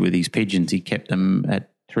Skinner did with his pigeons. He kept them at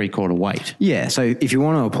 3/4 weight. Yeah. So if you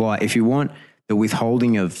want the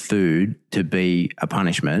withholding of food to be a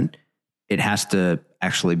punishment, it has to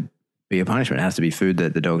actually be a punishment. It has to be food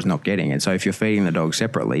that the dog's not getting. And so if you're feeding the dog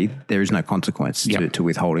separately, there is no consequence to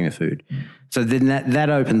withholding the food. So then that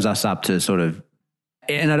opens us up to sort of,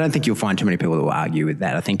 and I don't think you'll find too many people that will argue with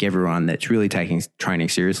that. I think everyone that's really taking training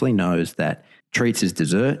seriously knows that treats is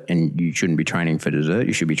dessert and you shouldn't be training for dessert.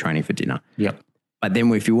 You should be training for dinner. Yep. But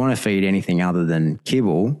then if you want to feed anything other than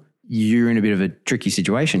kibble, you're in a bit of a tricky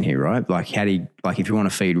situation here, right? Like if you want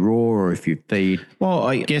to feed raw or if you feed... Well,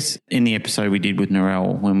 I guess in the episode we did with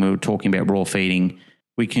Narelle, when we were talking about raw feeding,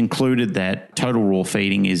 we concluded that total raw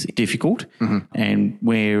feeding is difficult and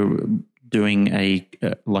we're doing a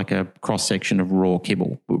cross-section of raw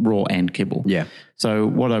and kibble. Yeah. So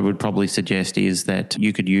what I would probably suggest is that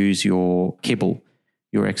you could use your kibble,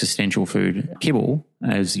 your existential food kibble,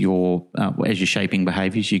 as your shaping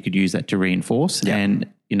behaviours. You could use that to reinforce. Yeah. And,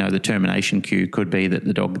 the termination cue could be that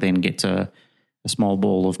the dog then gets a small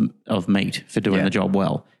ball of meat for doing the job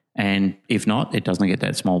well. And if not, it doesn't get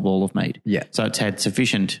that small ball of meat. Yeah. So it's had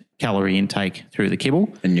sufficient calorie intake through the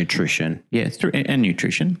kibble. And nutrition. Yeah, and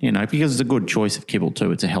nutrition, because it's a good choice of kibble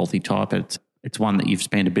too. It's a healthy type. It's one that you've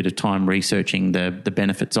spent a bit of time researching the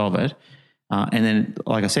benefits of it. And then,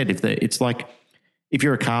 like I said, it's like if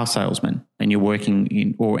you're a car salesman and you're working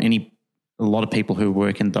in, a lot of people who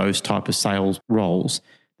work in those type of sales roles,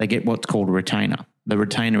 they get what's called a retainer. The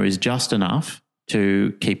retainer is just enough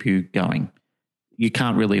to keep you going. You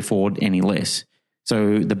can't really afford any less.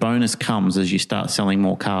 So the bonus comes as you start selling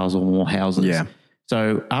more cars or more houses. Yeah.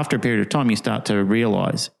 So after a period of time, you start to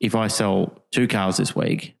realize if I sell 2 cars this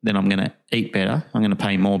week, then I'm going to eat better. I'm going to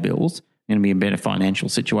pay more bills. I'm going to be in a better financial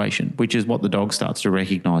situation, which is what the dog starts to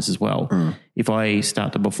recognize as well. If I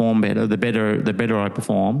start to perform better, the better I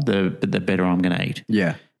perform, the better I'm going to eat.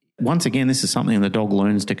 Yeah. Once again, this is something the dog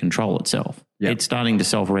learns to control itself. Yep. It's starting to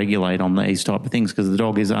self-regulate on these type of things because the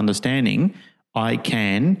dog is understanding I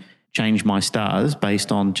can change my stars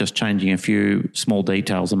based on just changing a few small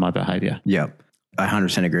details in my behavior. Yep. I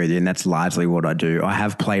 100% agree with you. And that's largely what I do. I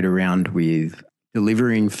have played around with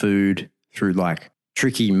delivering food through like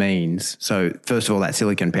tricky means. So first of all, that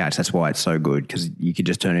silicone pouch, that's why it's so good because you could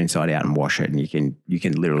just turn it inside out and wash it and you can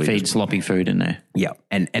literally Feed sloppy food in there. Yeah.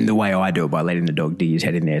 And the way I do it by letting the dog dig his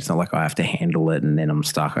head in there, it's not like I have to handle it and then I'm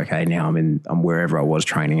stuck. Okay, now I'm wherever I was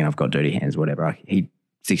training and I've got dirty hands, whatever. He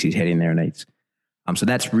sticks his head in there and eats. So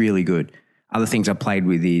that's really good. Other things I played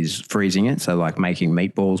with is freezing it. So like making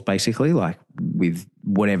meatballs basically, like with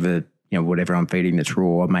whatever I'm feeding that's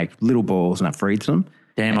raw, I make little balls and I freeze them.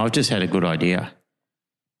 Damn, I've just had a good idea.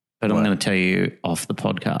 But I'm going to tell you off the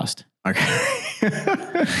podcast. Okay.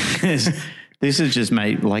 This is just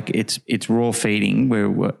made like it's raw feeding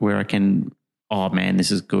where I can, oh man,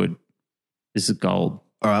 this is good. This is gold.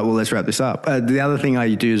 All right, well, let's wrap this up. The other thing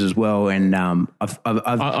I do is as well, and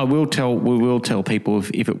we will tell people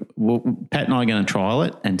Pat and I are going to trial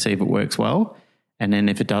it and see if it works well. And then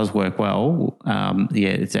if it does work well,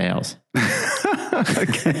 it's ours.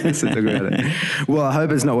 Okay, that's a good idea. Well, I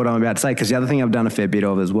hope it's not what I'm about to say because the other thing I've done a fair bit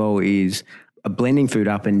of as well is blending food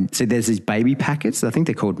up and so there's these baby packets. I think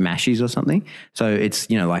they're called mashies or something. So it's,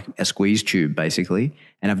 like a squeeze tube basically.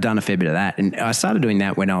 And I've done a fair bit of that. And I started doing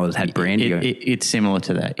that when I had Brandy. It's similar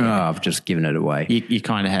to that. Yeah. Oh, I've just given it away. You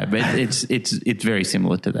kind of have, but it's very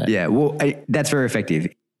similar to that. Yeah. Well, that's very effective.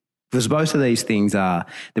 Because both of these things are,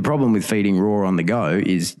 the problem with feeding raw on the go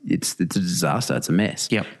is it's a disaster. It's a mess.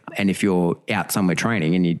 Yep. And if you're out somewhere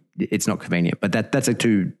training and it's not convenient. But that's the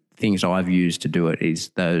two things I've used to do it is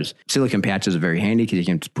those silicone pouches are very handy because you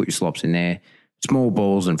can just put your slops in there, small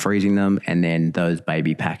balls and freezing them, and then those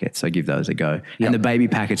baby packets. So give those a go. Yep. And the baby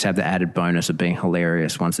packets have the added bonus of being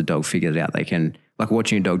hilarious once the dog figures out they can, like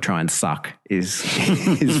watching a dog try and suck is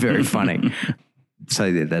very funny.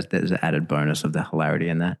 So there's an added bonus of the hilarity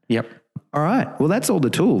in that. Yep. All right. Well, that's all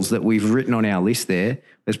the tools that we've written on our list there.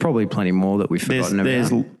 There's probably plenty more that we've forgotten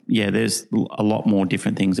about. There's a lot more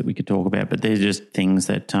different things that we could talk about, but they're just things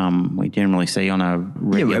that we generally see on a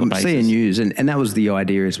regular basis. See and use. And that was the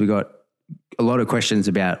idea is we got a lot of questions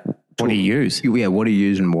about what do you use? Yeah, what do you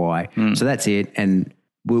use and why? So that's it. And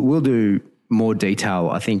we'll do more detail,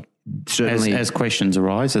 I think, certainly. As questions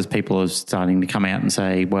arise, as people are starting to come out and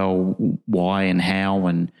say, well, why and how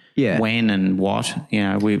and when and what,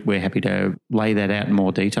 we're happy to lay that out in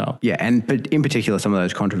more detail. Yeah, but in particular, some of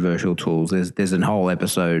those controversial tools, there's a whole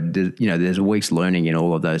episode, there's a week's learning in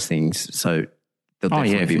all of those things. So there'll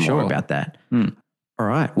definitely be more about that. All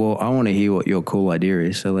right. Well, I want to hear what your cool idea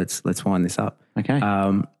is. So let's wind this up. Okay.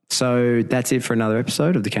 So that's it for another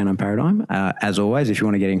episode of the Canine Paradigm. As always, if you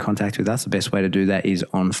want to get in contact with us, the best way to do that is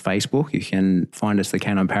on Facebook. You can find us, the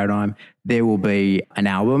Canine Paradigm. There will be an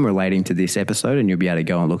album relating to this episode and you'll be able to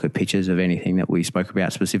go and look at pictures of anything that we spoke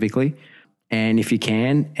about specifically. And if you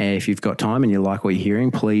can, if you've got time and you like what you're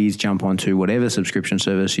hearing, please jump onto whatever subscription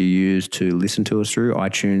service you use to listen to us through,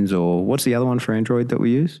 iTunes or what's the other one for Android that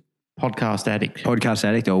we use? Podcast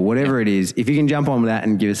Addict or whatever it is. If you can jump on with that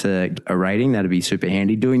and give us a rating, that'd be super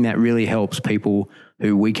handy. Doing that really helps people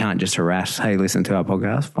who we can't just harass. Hey, listen to our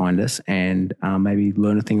podcast, find us and maybe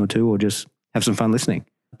learn a thing or two or just have some fun listening.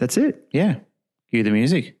 That's it. Yeah. Cue the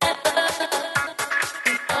music.